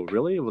like, oh,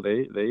 really? Well,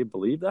 they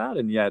believe that,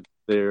 and yet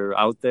they're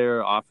out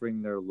there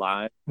offering their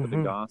lives for the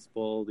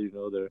gospel.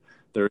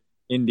 They're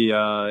India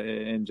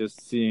and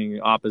just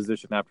seeing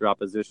opposition after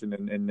opposition,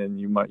 and then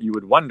you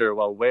would wonder,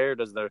 well, where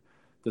does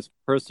this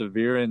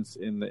perseverance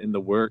in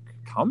the work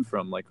come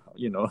from? Like,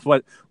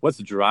 what's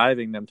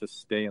driving them to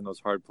stay in those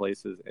hard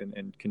places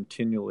and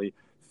continually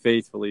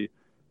faithfully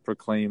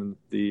proclaim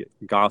the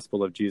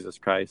gospel of Jesus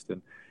Christ?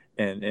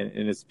 And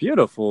it's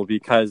beautiful,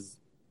 because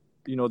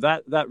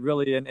that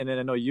really, and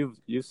I know you've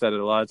said it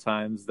a lot of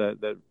times,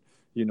 that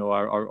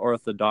our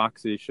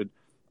orthodoxy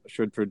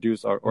should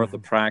produce our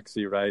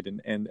orthopraxy, right?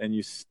 And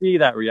you see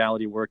that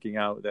reality working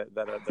out, that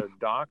their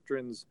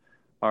doctrines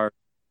are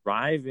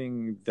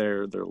driving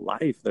their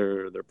life,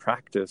 their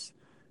practice,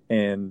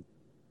 and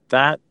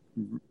that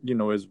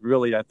is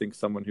really, I think,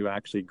 someone who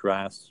actually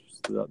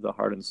grasps the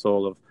heart and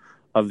soul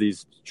of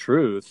these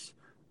truths.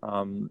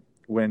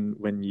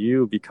 When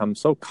you become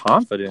so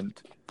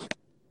confident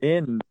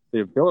in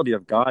the ability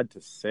of God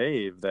to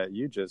save, that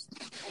you just,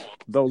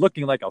 though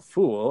looking like a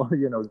fool,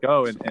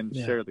 go and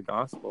share the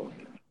gospel.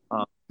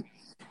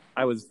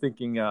 I was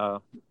thinking,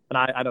 and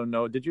I don't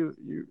know, did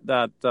you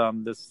that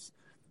this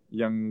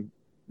young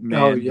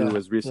man who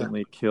was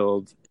recently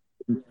killed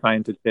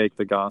trying to take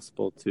the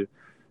gospel to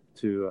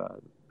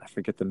I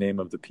forget the name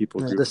of the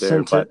people group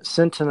there, but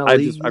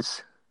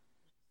Sentinelese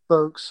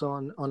folks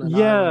on an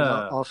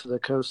island off of the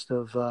coast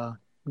of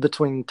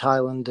between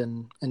Thailand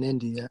and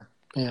India.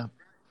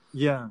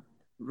 Yeah,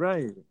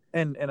 right.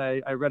 And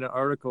I read an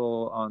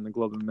article on the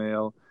Globe and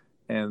Mail,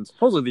 and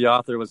supposedly the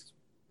author was,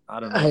 I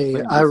don't know.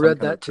 Hey, I read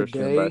that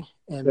today,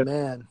 and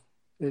man,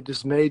 it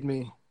just made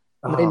me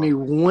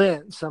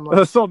wince. I'm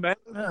like, so mad.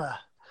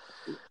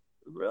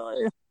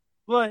 Really?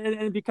 Well,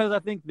 and because I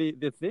think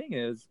the thing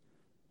is,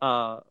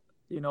 to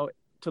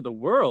the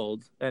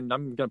world, and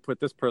I'm going to put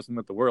this person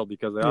with the world,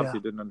 because they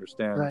obviously didn't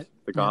understand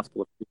the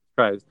gospel of Jesus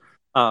Christ.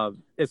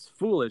 It's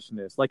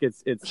foolishness. Like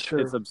it's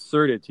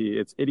absurdity.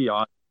 It's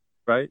idiotic,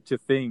 right? To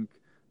think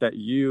that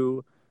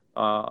you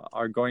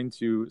are going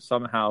to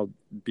somehow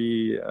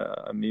be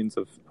a means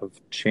of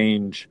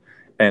change,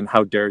 and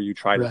how dare you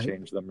try to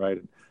change them,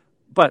 right?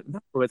 But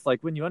no, it's like,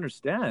 when you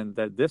understand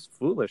that this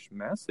foolish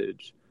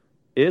message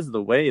is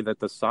the way that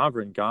the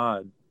sovereign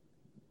God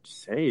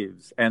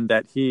saves, and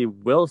that he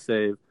will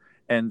save,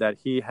 and that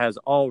he has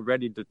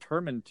already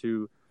determined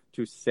to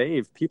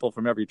save people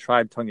from every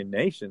tribe, tongue, and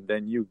nation,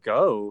 then you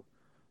go,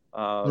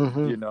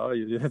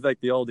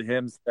 like the old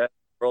hymns, that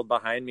world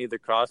behind me, the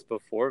cross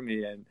before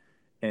me,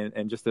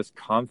 and just this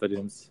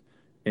confidence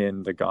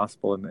in the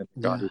gospel and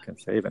God who can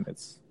save. And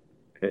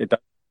it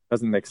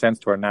doesn't make sense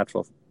to our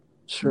natural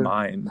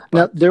mind.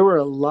 Now, there were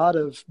a lot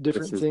of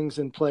different things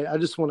in play. I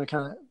just want to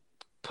kind of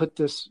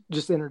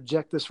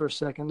interject this for a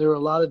second. There were a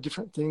lot of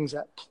different things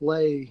at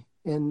play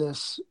in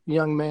this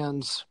young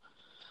man's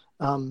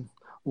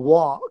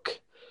walk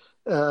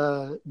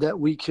that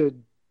we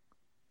could,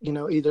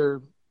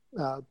 either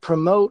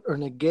promote or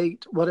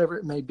negate, whatever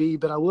it may be.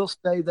 But I will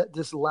say that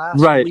this last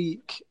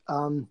week,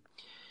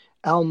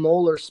 Al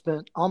Mohler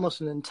spent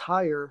almost an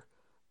entire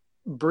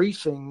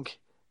briefing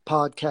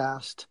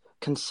podcast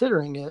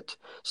considering it.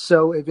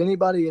 So if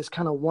anybody is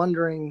kind of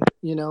wondering,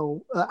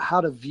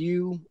 how to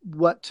view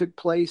what took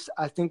place,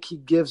 I think he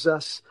gives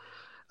us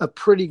a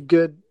pretty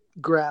good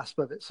grasp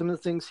of it. Some of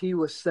the things he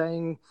was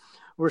saying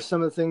were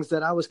some of the things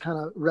that I was kind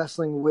of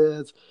wrestling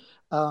with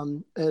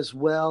as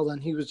well.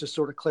 And he was just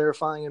sort of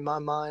clarifying in my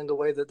mind the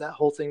way that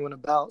whole thing went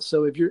about.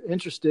 So if you're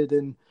interested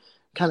in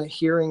kind of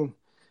hearing,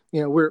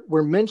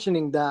 we're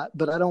mentioning that,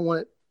 but I don't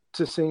want it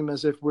to seem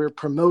as if we're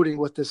promoting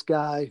what this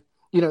guy,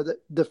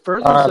 the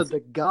furtherance of the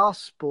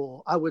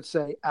gospel, I would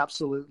say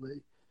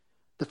absolutely.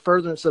 the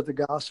furtherance of the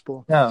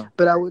gospel. Yeah.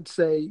 But I would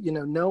say,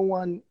 no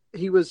one,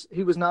 he was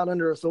not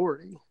under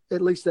authority, at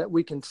least that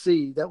we can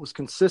see, that was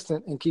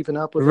consistent in keeping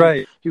up with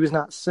him. He was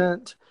not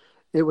sent.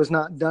 It was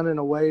not done in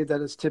a way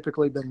that has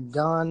typically been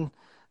done.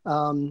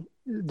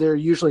 There are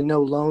usually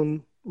no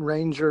lone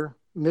ranger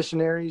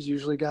missionaries.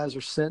 Usually guys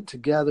are sent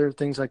together,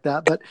 things like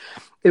that. But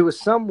it was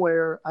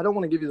somewhere, I don't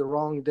want to give you the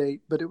wrong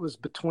date, but it was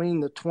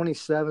between the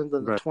 27th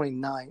and the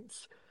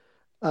 29th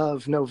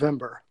of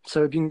November.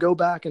 So if you can go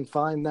back and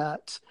find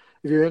that,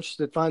 if you're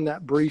interested, find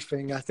that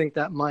briefing. I think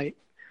that might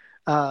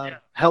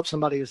help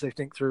somebody as they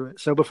think through it.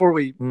 So before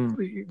we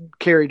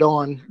carried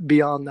on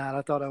beyond that,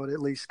 I thought I would at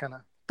least kind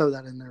of throw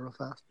that in there real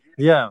fast.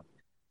 Yeah.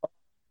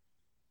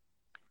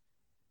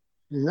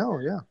 No,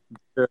 yeah.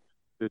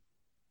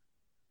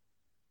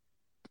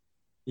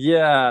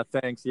 Yeah,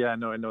 thanks. Yeah, I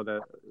know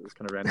that it was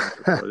kind of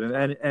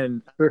random.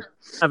 and Sure.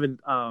 I haven't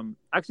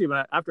actually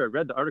after I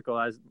read the article,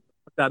 I looked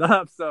that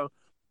up. So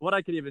what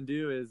I could even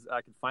do is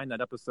I could find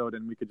that episode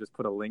and we could just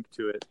put a link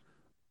to it,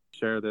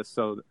 share this.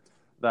 So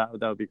that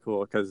would be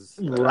cool because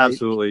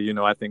absolutely,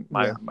 I think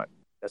my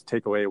best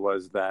takeaway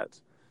was that,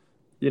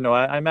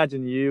 I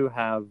imagine you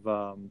have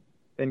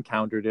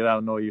encountered it. I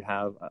don't know you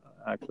have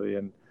actually,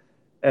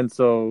 and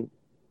so,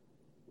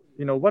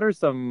 what are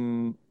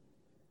some,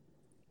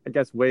 I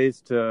guess,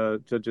 ways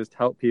to just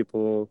help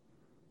people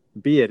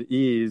be at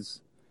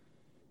ease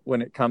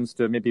when it comes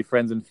to maybe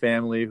friends and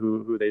family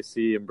who they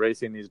see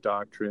embracing these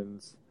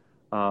doctrines,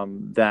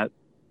 that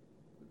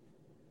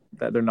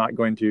they're not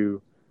going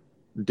to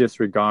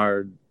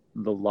disregard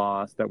the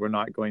lost, that we're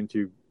not going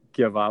to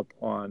give up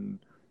on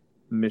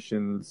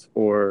missions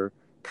or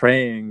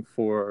praying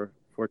for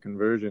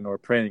conversion or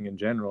praying in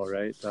general,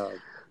 right?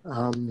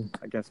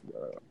 I guess,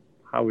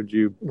 how would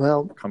you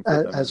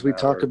comfort them as we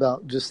talked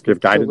about, just give the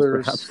guidance,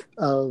 pillars perhaps,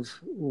 of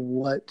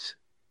what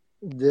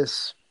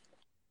this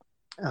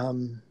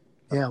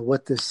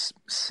what this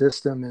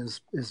system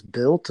is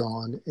built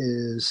on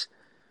is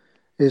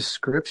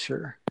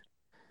Scripture,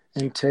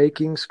 and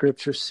taking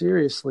Scripture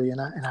seriously. And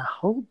I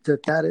hope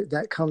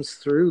that comes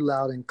through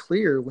loud and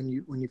clear when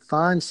you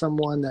find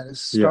someone that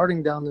is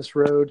starting down this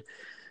road,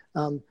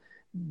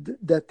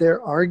 that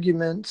their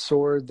arguments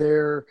or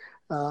their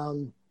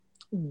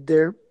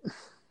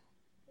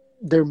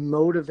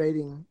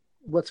motivating,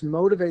 what's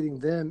motivating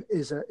them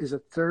is a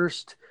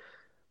thirst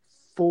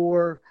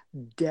for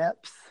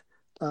depth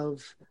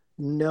of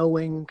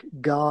knowing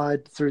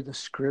God through the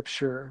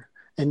Scripture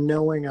and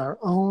knowing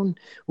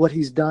what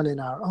he's done in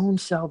our own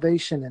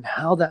salvation and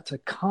how that's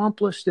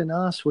accomplished in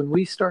us. When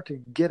we start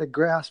to get a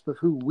grasp of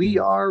who we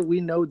are,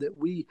 we know that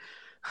we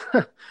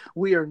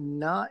are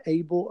not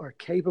able or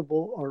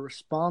capable or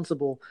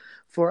responsible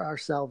for our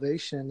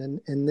salvation.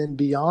 And then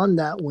beyond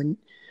that,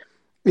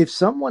 if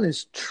someone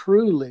is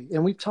truly,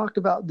 and we've talked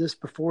about this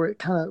before, it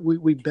kind of,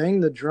 we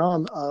bang the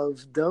drum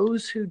of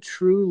those who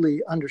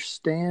truly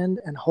understand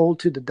and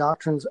hold to the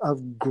doctrines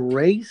of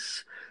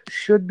grace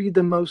should be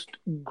the most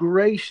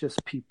gracious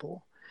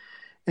people.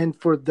 And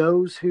for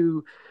those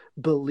who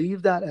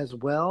believe that as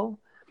well,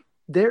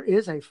 there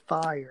is a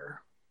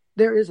fire.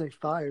 There is a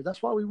fire.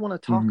 That's why we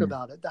want to talk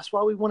about it. That's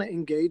why we want to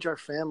engage our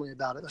family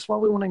about it. That's why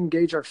we want to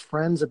engage our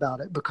friends about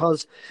it,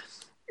 because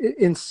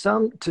to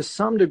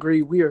some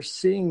degree,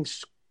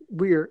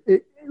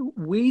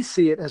 we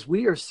see it as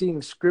we are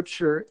seeing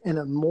Scripture in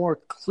a more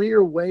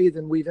clear way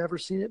than we've ever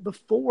seen it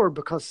before,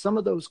 because some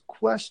of those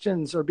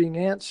questions are being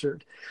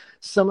answered.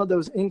 Some of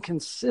those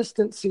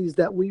inconsistencies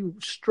that we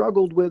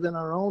struggled with in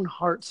our own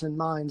hearts and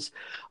minds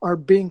are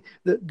being,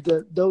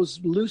 those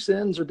loose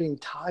ends are being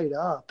tied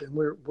up, and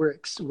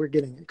we're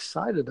getting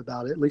excited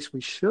about it. At least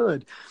we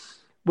should.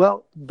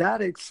 Well,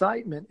 that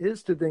excitement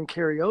is to then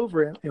carry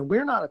over, and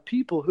we're not a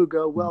people who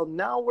go, well,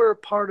 now we're a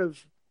part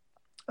of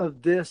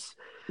this.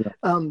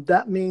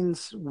 That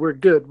means we're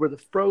good. We're the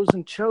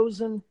frozen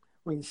chosen.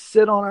 We can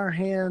sit on our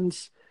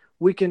hands.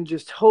 We can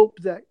just hope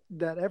that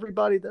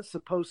everybody that's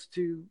supposed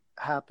to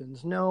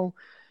happens. No,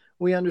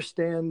 we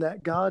understand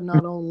that God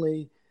not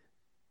only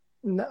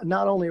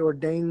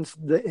ordains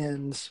the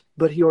ends,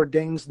 but he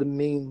ordains the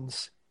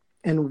means.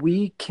 And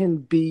we can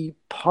be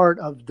part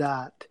of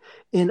that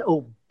in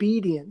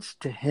obedience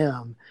to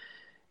him.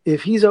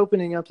 If he's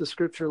opening up the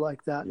Scripture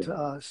like that to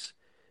us,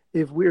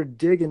 if we're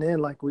digging in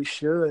like we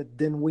should,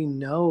 then we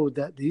know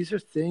that these are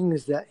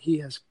things that he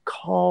has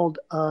called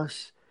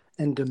us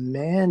and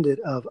demanded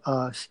of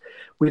us.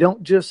 We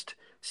don't just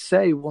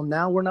say, well,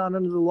 now we're not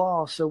under the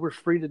law, so we're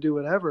free to do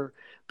whatever.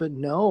 But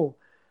no,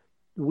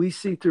 we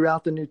see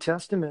throughout the New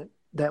Testament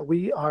that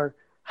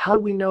how do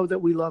we know that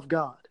we love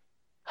God?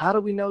 How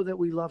do we know that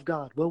we love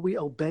God? Well, we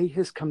obey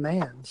his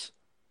commands,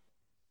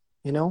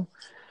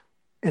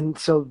 And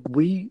so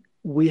we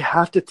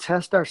have to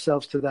test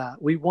ourselves to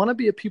that. We want to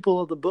be a people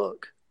of the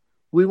book.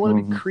 We want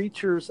to be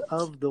creatures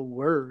of the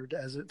word,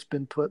 as it's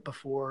been put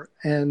before.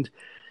 And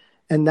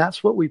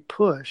that's what we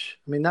push.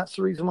 I mean, that's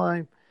the reason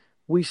why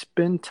we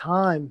spend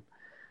time.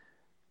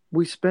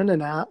 We spend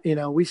an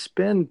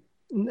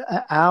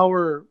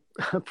hour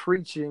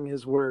preaching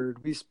his word.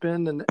 We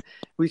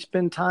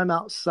spend time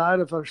outside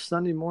of our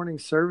Sunday morning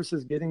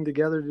services getting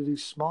together to do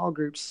small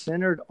groups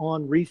centered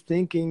on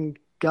rethinking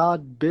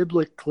God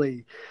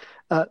biblically,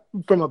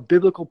 from a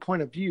biblical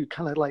point of view,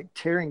 kind of like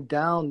tearing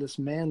down this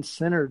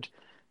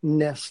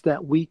man-centeredness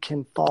that we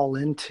can fall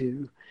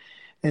into.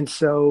 And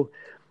so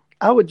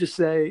I would just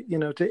say,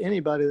 to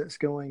anybody that's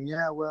going,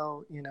 yeah,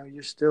 well, you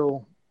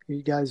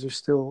guys are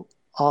still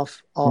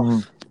off,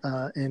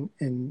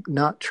 and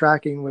not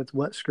tracking with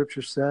what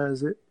Scripture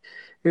says. It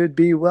would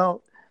be,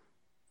 well,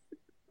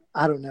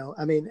 I don't know.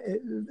 I mean,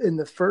 in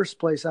the first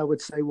place, I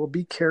would say, well,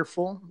 be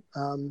careful.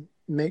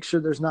 Make sure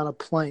there's not a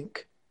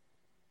plank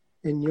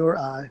in your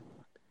eye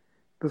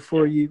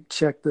before you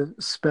check the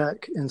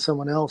speck in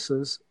someone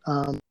else's.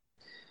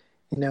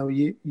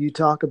 You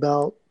talk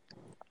about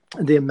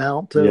the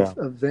amount of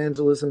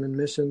evangelism and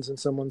missions in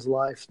someone's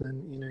life,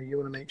 then you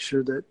want to make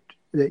sure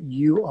that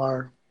you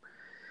are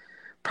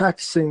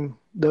practicing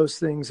those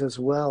things as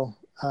well.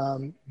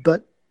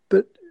 But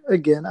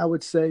again, I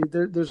would say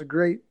there's a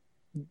great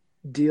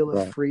deal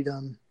of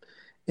freedom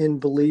in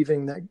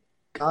believing that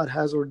God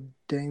has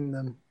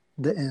ordained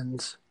the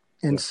ends,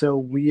 and so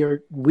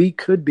we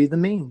could be the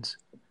means.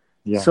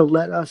 So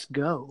let us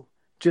go,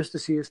 just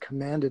as he has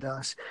commanded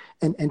us,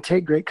 and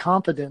take great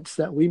confidence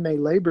that we may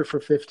labor for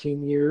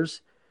 15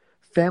 years.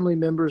 Family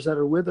members that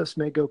are with us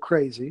may go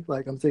crazy.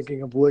 Like I'm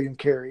thinking of William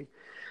Carey,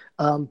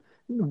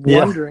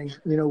 wondering,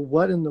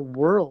 what in the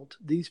world?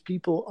 These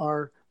people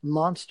are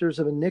monsters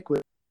of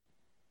iniquity,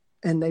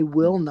 and they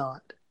will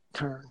not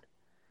turn.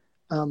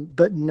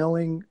 But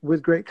knowing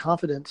with great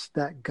confidence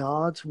that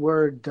God's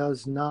word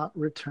does not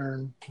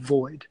return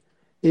void.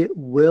 It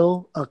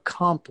will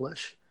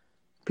accomplish.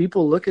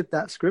 People look at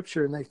that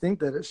scripture and they think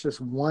that it's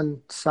just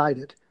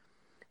one-sided,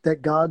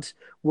 that God's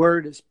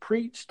word is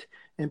preached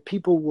and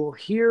people will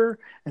hear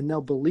and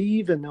they'll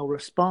believe and they'll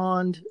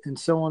respond and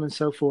so on and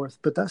so forth.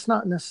 But that's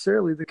not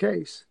necessarily the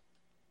case.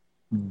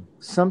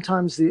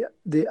 Sometimes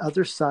the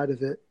other side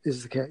of it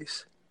is the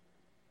case.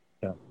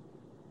 Yeah.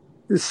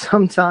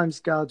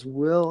 Sometimes God's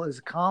will is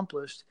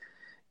accomplished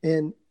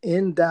in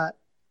that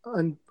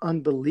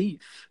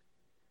unbelief.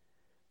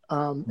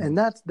 And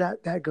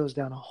that goes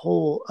down a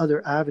whole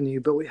other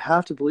avenue, but we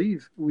have to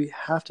believe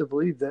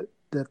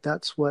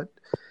that's what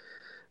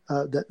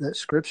that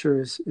Scripture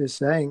is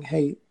saying.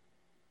 Hey,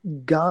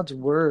 God's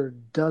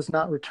word does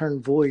not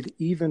return void,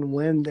 even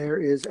when there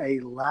is a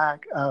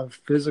lack of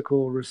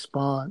physical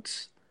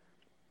response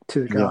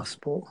to the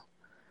gospel.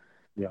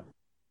 Yeah.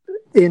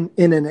 In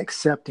an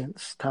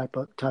acceptance type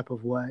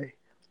of way.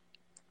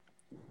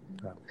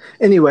 Yeah.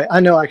 Anyway, I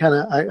know I kind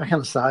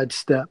of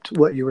sidestepped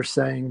what you were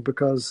saying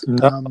because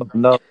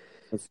no,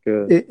 that's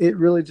good. It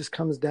really just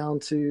comes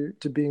down to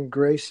being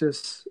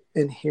gracious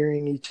and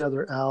hearing each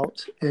other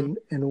out and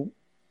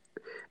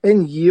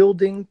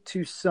yielding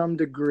to some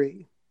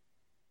degree,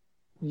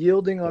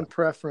 yielding on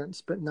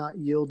preference, but not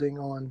yielding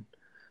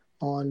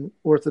on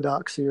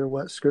orthodoxy or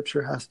what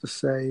Scripture has to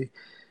say,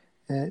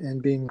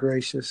 and being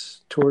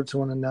gracious towards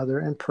one another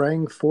and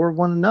praying for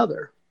one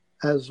another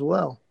as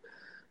well.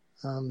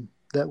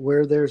 That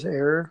where there's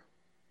error,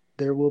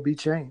 there will be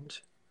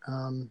change. So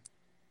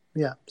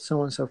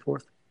on and so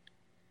forth.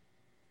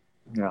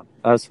 Yeah,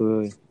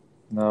 absolutely.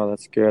 No,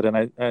 that's good. And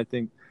I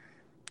think,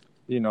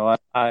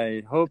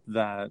 I hope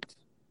that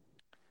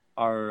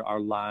our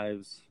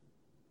lives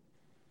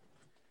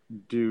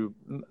do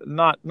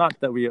not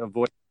that we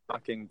avoid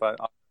talking, but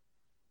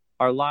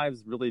our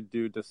lives really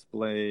do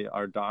display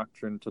our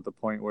doctrine to the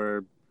point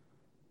where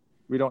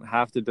we don't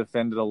have to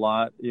defend it a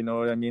lot. You know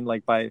what I mean?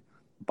 Like by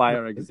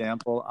our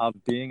example of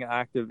being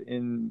active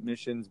in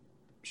missions,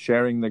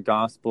 sharing the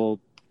gospel,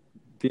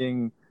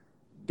 being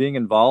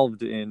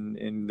involved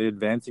in the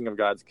advancing of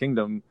God's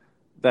kingdom,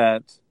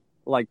 that,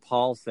 like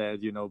Paul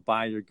said,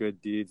 by your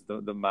good deeds,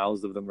 the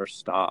mouths of them are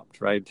stopped,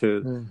 right?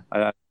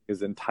 I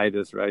is in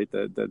Titus, right?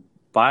 That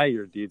by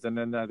your deeds. And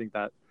then I think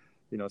that,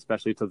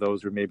 especially to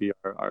those who maybe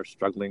are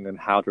struggling in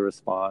how to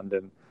respond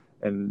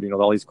and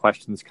all these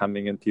questions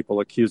coming and people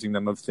accusing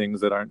them of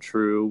things that aren't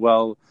true.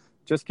 Well,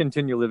 just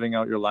continue living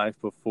out your life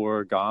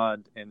before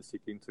God and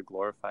seeking to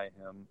glorify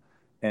him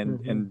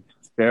and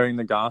bearing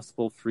the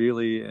gospel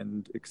freely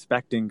and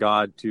expecting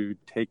God to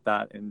take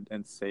that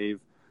and save.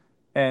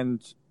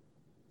 And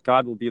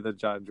God will be the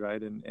judge,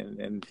 right?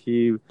 And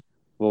he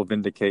will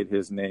vindicate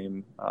his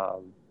name. I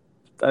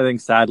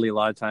think sadly, a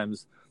lot of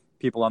times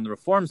people on the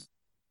Reform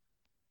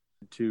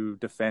to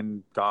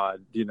defend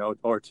God,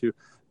 or to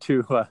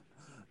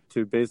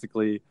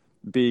basically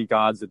be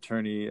God's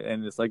attorney.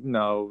 And it's like,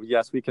 no,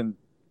 yes, we can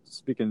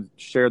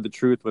share the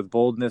truth with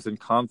boldness and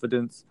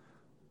confidence,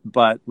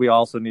 but we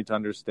also need to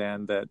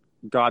understand that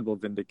God will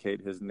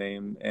vindicate his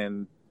name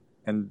and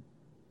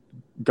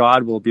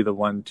God will be the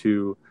one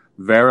to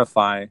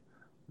verify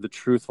the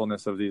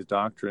truthfulness of these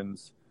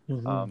doctrines.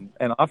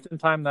 And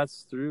oftentimes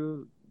that's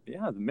through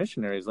the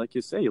missionaries, like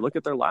you say. You look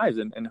at their lives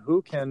and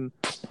who can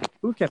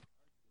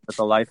with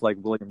a life like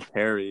William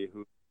Carey,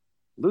 who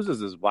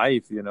loses his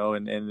wife,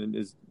 and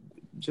is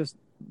just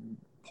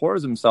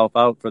pours himself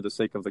out for the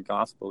sake of the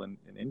gospel in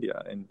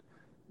India. And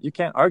you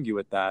can't argue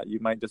with that. You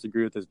might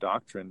disagree with his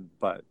doctrine,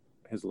 but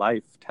his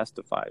life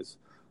testifies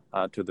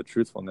to the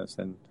truthfulness,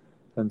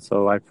 and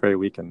so I pray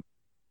we can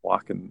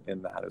walk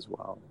in that as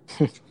well.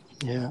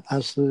 Yeah,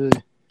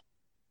 absolutely.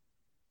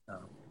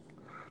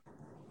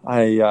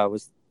 I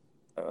was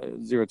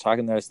as you were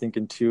talking there, I was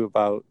thinking too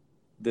about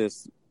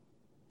this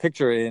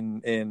picture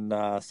in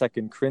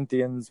 2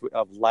 Corinthians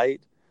of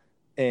light,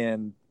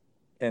 and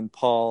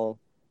Paul,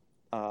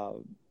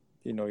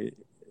 he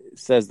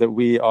says that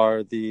we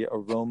are the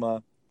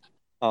aroma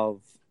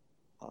of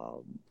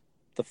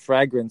the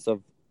fragrance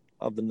of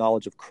the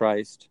knowledge of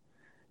Christ,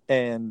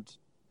 and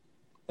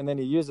then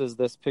he uses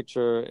this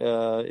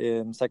picture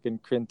in 2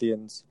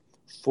 Corinthians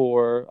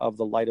 4 of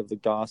the light of the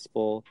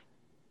gospel.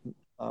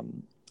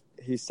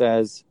 He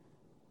says,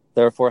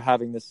 "Therefore,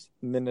 having this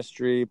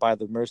ministry by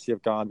the mercy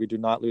of God, we do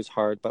not lose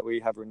heart, but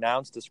we have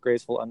renounced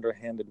disgraceful,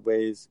 underhanded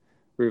ways.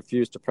 We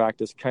refuse to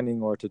practice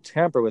cunning or to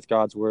tamper with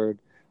God's word,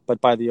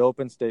 but by the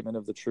open statement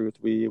of the truth,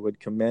 we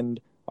would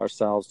commend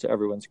ourselves to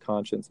everyone's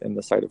conscience in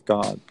the sight of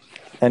God.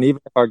 And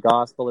even if our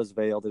gospel is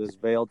veiled, it is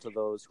veiled to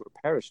those who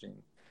are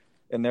perishing.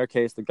 In their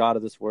case, the God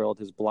of this world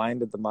has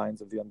blinded the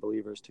minds of the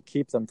unbelievers to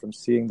keep them from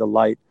seeing the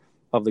light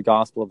of the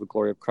gospel of the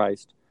glory of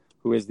Christ,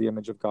 who is the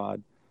image of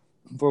God.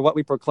 For what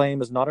we proclaim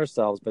is not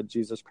ourselves, but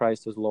Jesus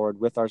Christ as Lord,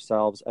 with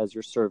ourselves as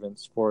your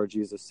servants for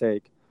Jesus'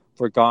 sake.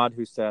 For God,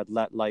 who said,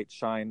 'Let light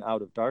shine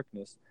out of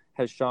darkness,'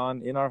 has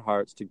shone in our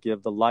hearts to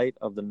give the light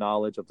of the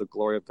knowledge of the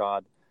glory of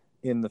God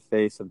in the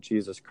face of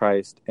Jesus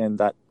Christ." And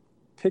that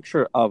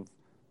picture of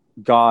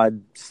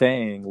God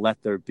saying,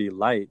 "Let there be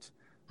light,"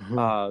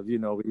 we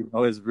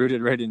know is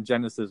rooted right in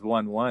Genesis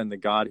 1:1, the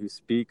God who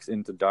speaks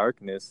into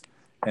darkness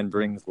and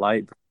brings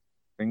light.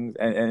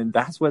 And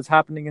that's what's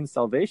happening in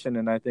salvation.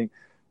 And I think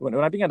when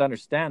I began to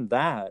understand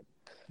that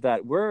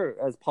we're,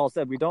 as Paul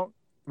said, we don't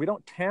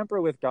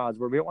tamper with God's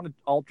word. We don't want to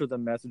alter the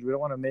message. We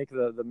don't want to make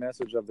the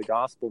message of the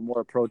gospel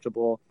more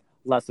approachable,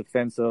 less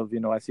offensive.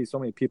 I see so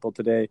many people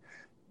today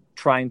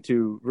trying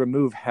to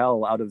remove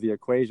hell out of the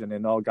equation,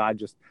 and God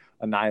just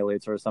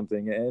annihilates or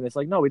something. And it's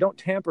like, no, we don't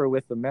tamper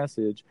with the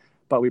message,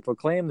 but we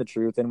proclaim the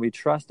truth, and we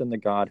trust in the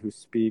God who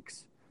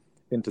speaks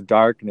into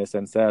darkness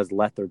and says,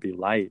 "Let there be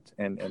light."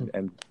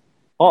 And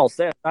Paul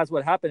said that's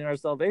what happened in our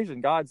salvation.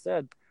 God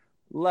said,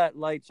 "Let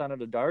light shine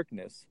out of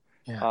darkness."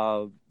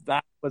 Yeah.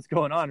 That's what's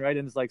going on, right?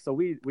 And it's like, so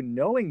we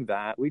knowing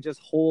that, we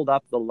just hold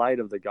up the light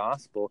of the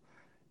gospel,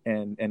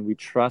 and we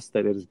trust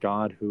that it is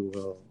God who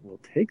will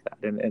take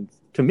that. And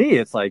to me,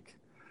 it's like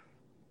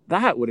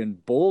that would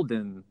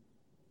embolden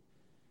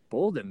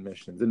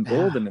missions,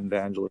 embolden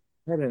evangelism,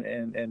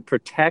 and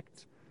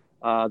protect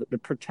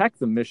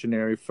the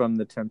missionary from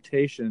the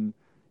temptation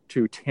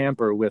to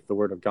tamper with the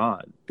word of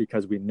God,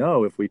 because we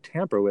know if we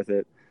tamper with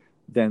it,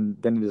 then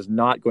it is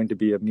not going to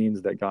be a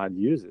means that God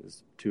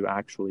uses to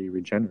actually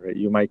regenerate.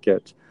 You might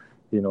get,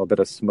 a bit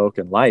of smoke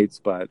and lights,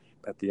 but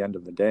at the end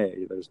of the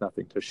day, there's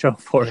nothing to show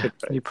for it.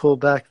 Right? You pull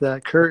back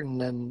that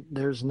curtain and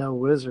there's no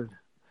wizard.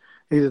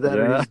 Either that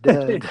or he's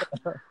dead.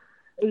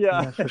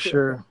 Yeah, for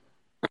sure.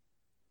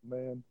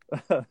 Man.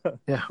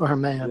 Or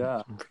man.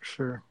 Yeah, for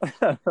sure.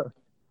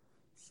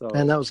 So,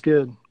 and that was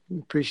good.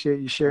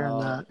 Appreciate you sharing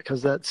that,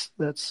 because that's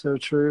so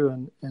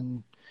true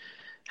and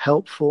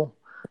helpful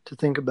to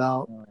think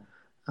about.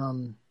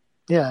 And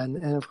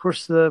of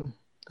course the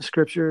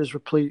scripture is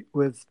replete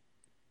with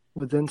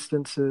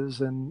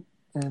instances and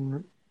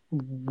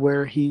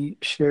where he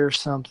shares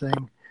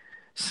something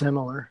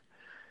similar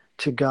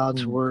to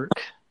God's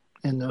work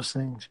in those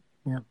things.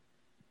 Yeah.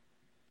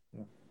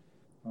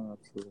 Oh,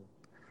 absolutely.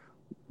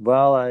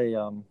 Well, I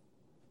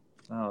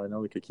know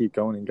we could keep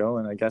going and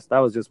going. I guess that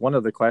was just one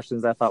of the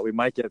questions I thought we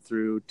might get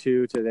through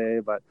two today,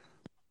 but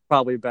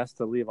probably best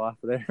to leave off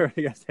there,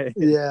 I guess. Hey.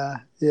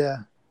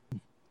 Yeah.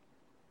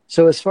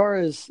 So as far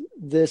as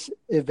this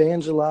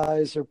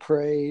evangelize or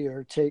pray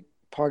or take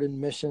part in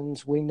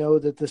missions, we know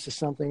that this is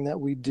something that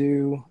we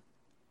do.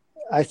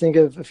 I think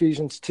of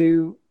Ephesians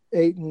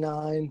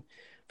 2:8-9,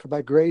 for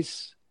by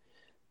grace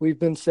we've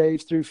been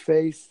saved through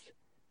faith,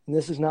 and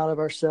this is not of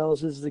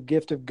ourselves, this is the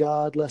gift of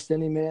God, lest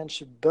any man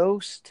should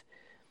boast.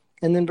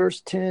 And then verse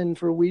 10,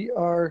 for we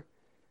are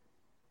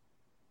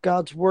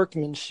God's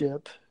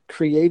workmanship,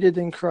 created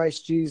in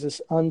Christ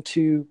Jesus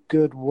unto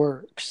good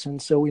works.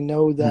 And so we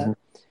know that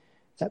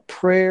that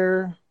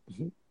prayer,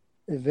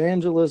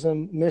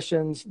 evangelism,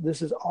 missions,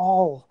 this is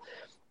all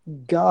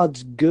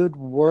God's good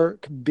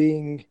work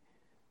being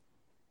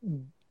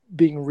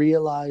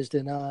realized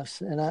in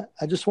us. And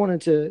I just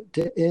wanted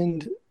to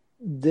end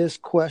this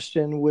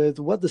question with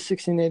what the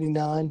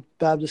 1689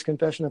 Baptist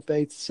Confession of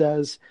Faith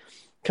says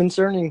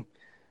concerning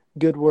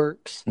good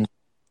works.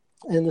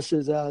 And this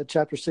is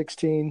chapter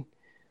 16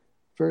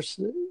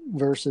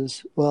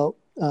 verses.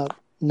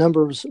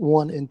 Numbers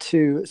 1 and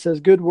 2. It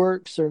says, good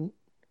works are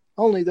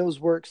only those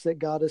works that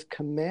God has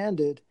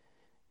commanded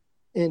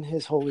in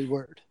his holy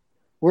word.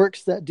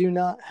 Works that do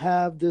not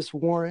have this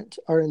warrant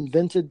are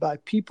invented by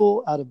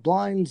people out of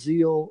blind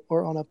zeal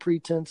or on a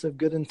pretense of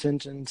good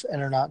intentions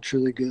and are not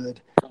truly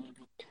good.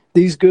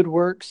 These good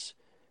works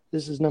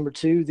This is number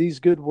 2.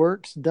 These good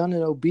works done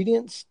in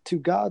obedience to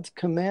God's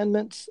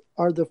commandments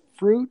are the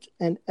fruit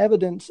and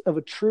evidence of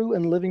a true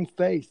and living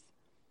faith.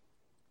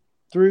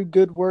 Through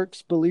good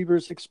works,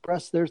 believers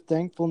express their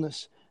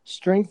thankfulness,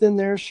 strengthen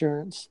their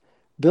assurance,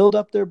 build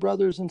up their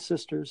brothers and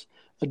sisters,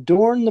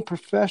 adorn the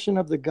profession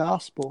of the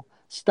gospel,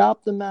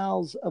 stop the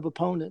mouths of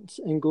opponents,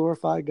 and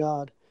glorify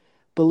God.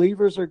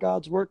 Believers are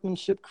God's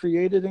workmanship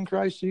created in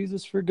Christ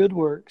Jesus for good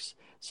works,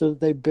 so that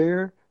they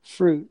bear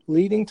fruit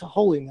leading to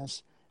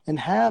holiness and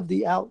have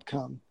the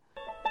outcome,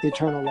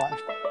 eternal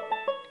life.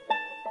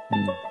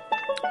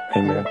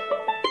 Amen.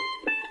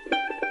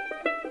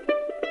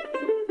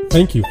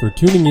 Thank you for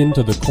tuning in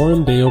to the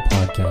Coram Deo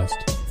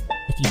podcast.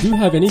 If you do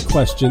have any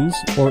questions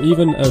or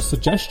even a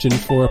suggestion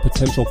for a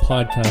potential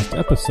podcast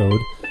episode,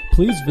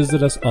 please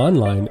visit us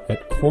online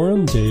at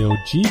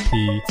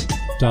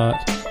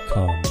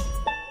coramdeogp.com.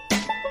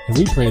 And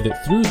we pray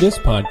that through this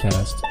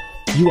podcast,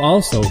 you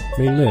also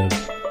may live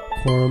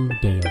Coram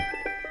Deo.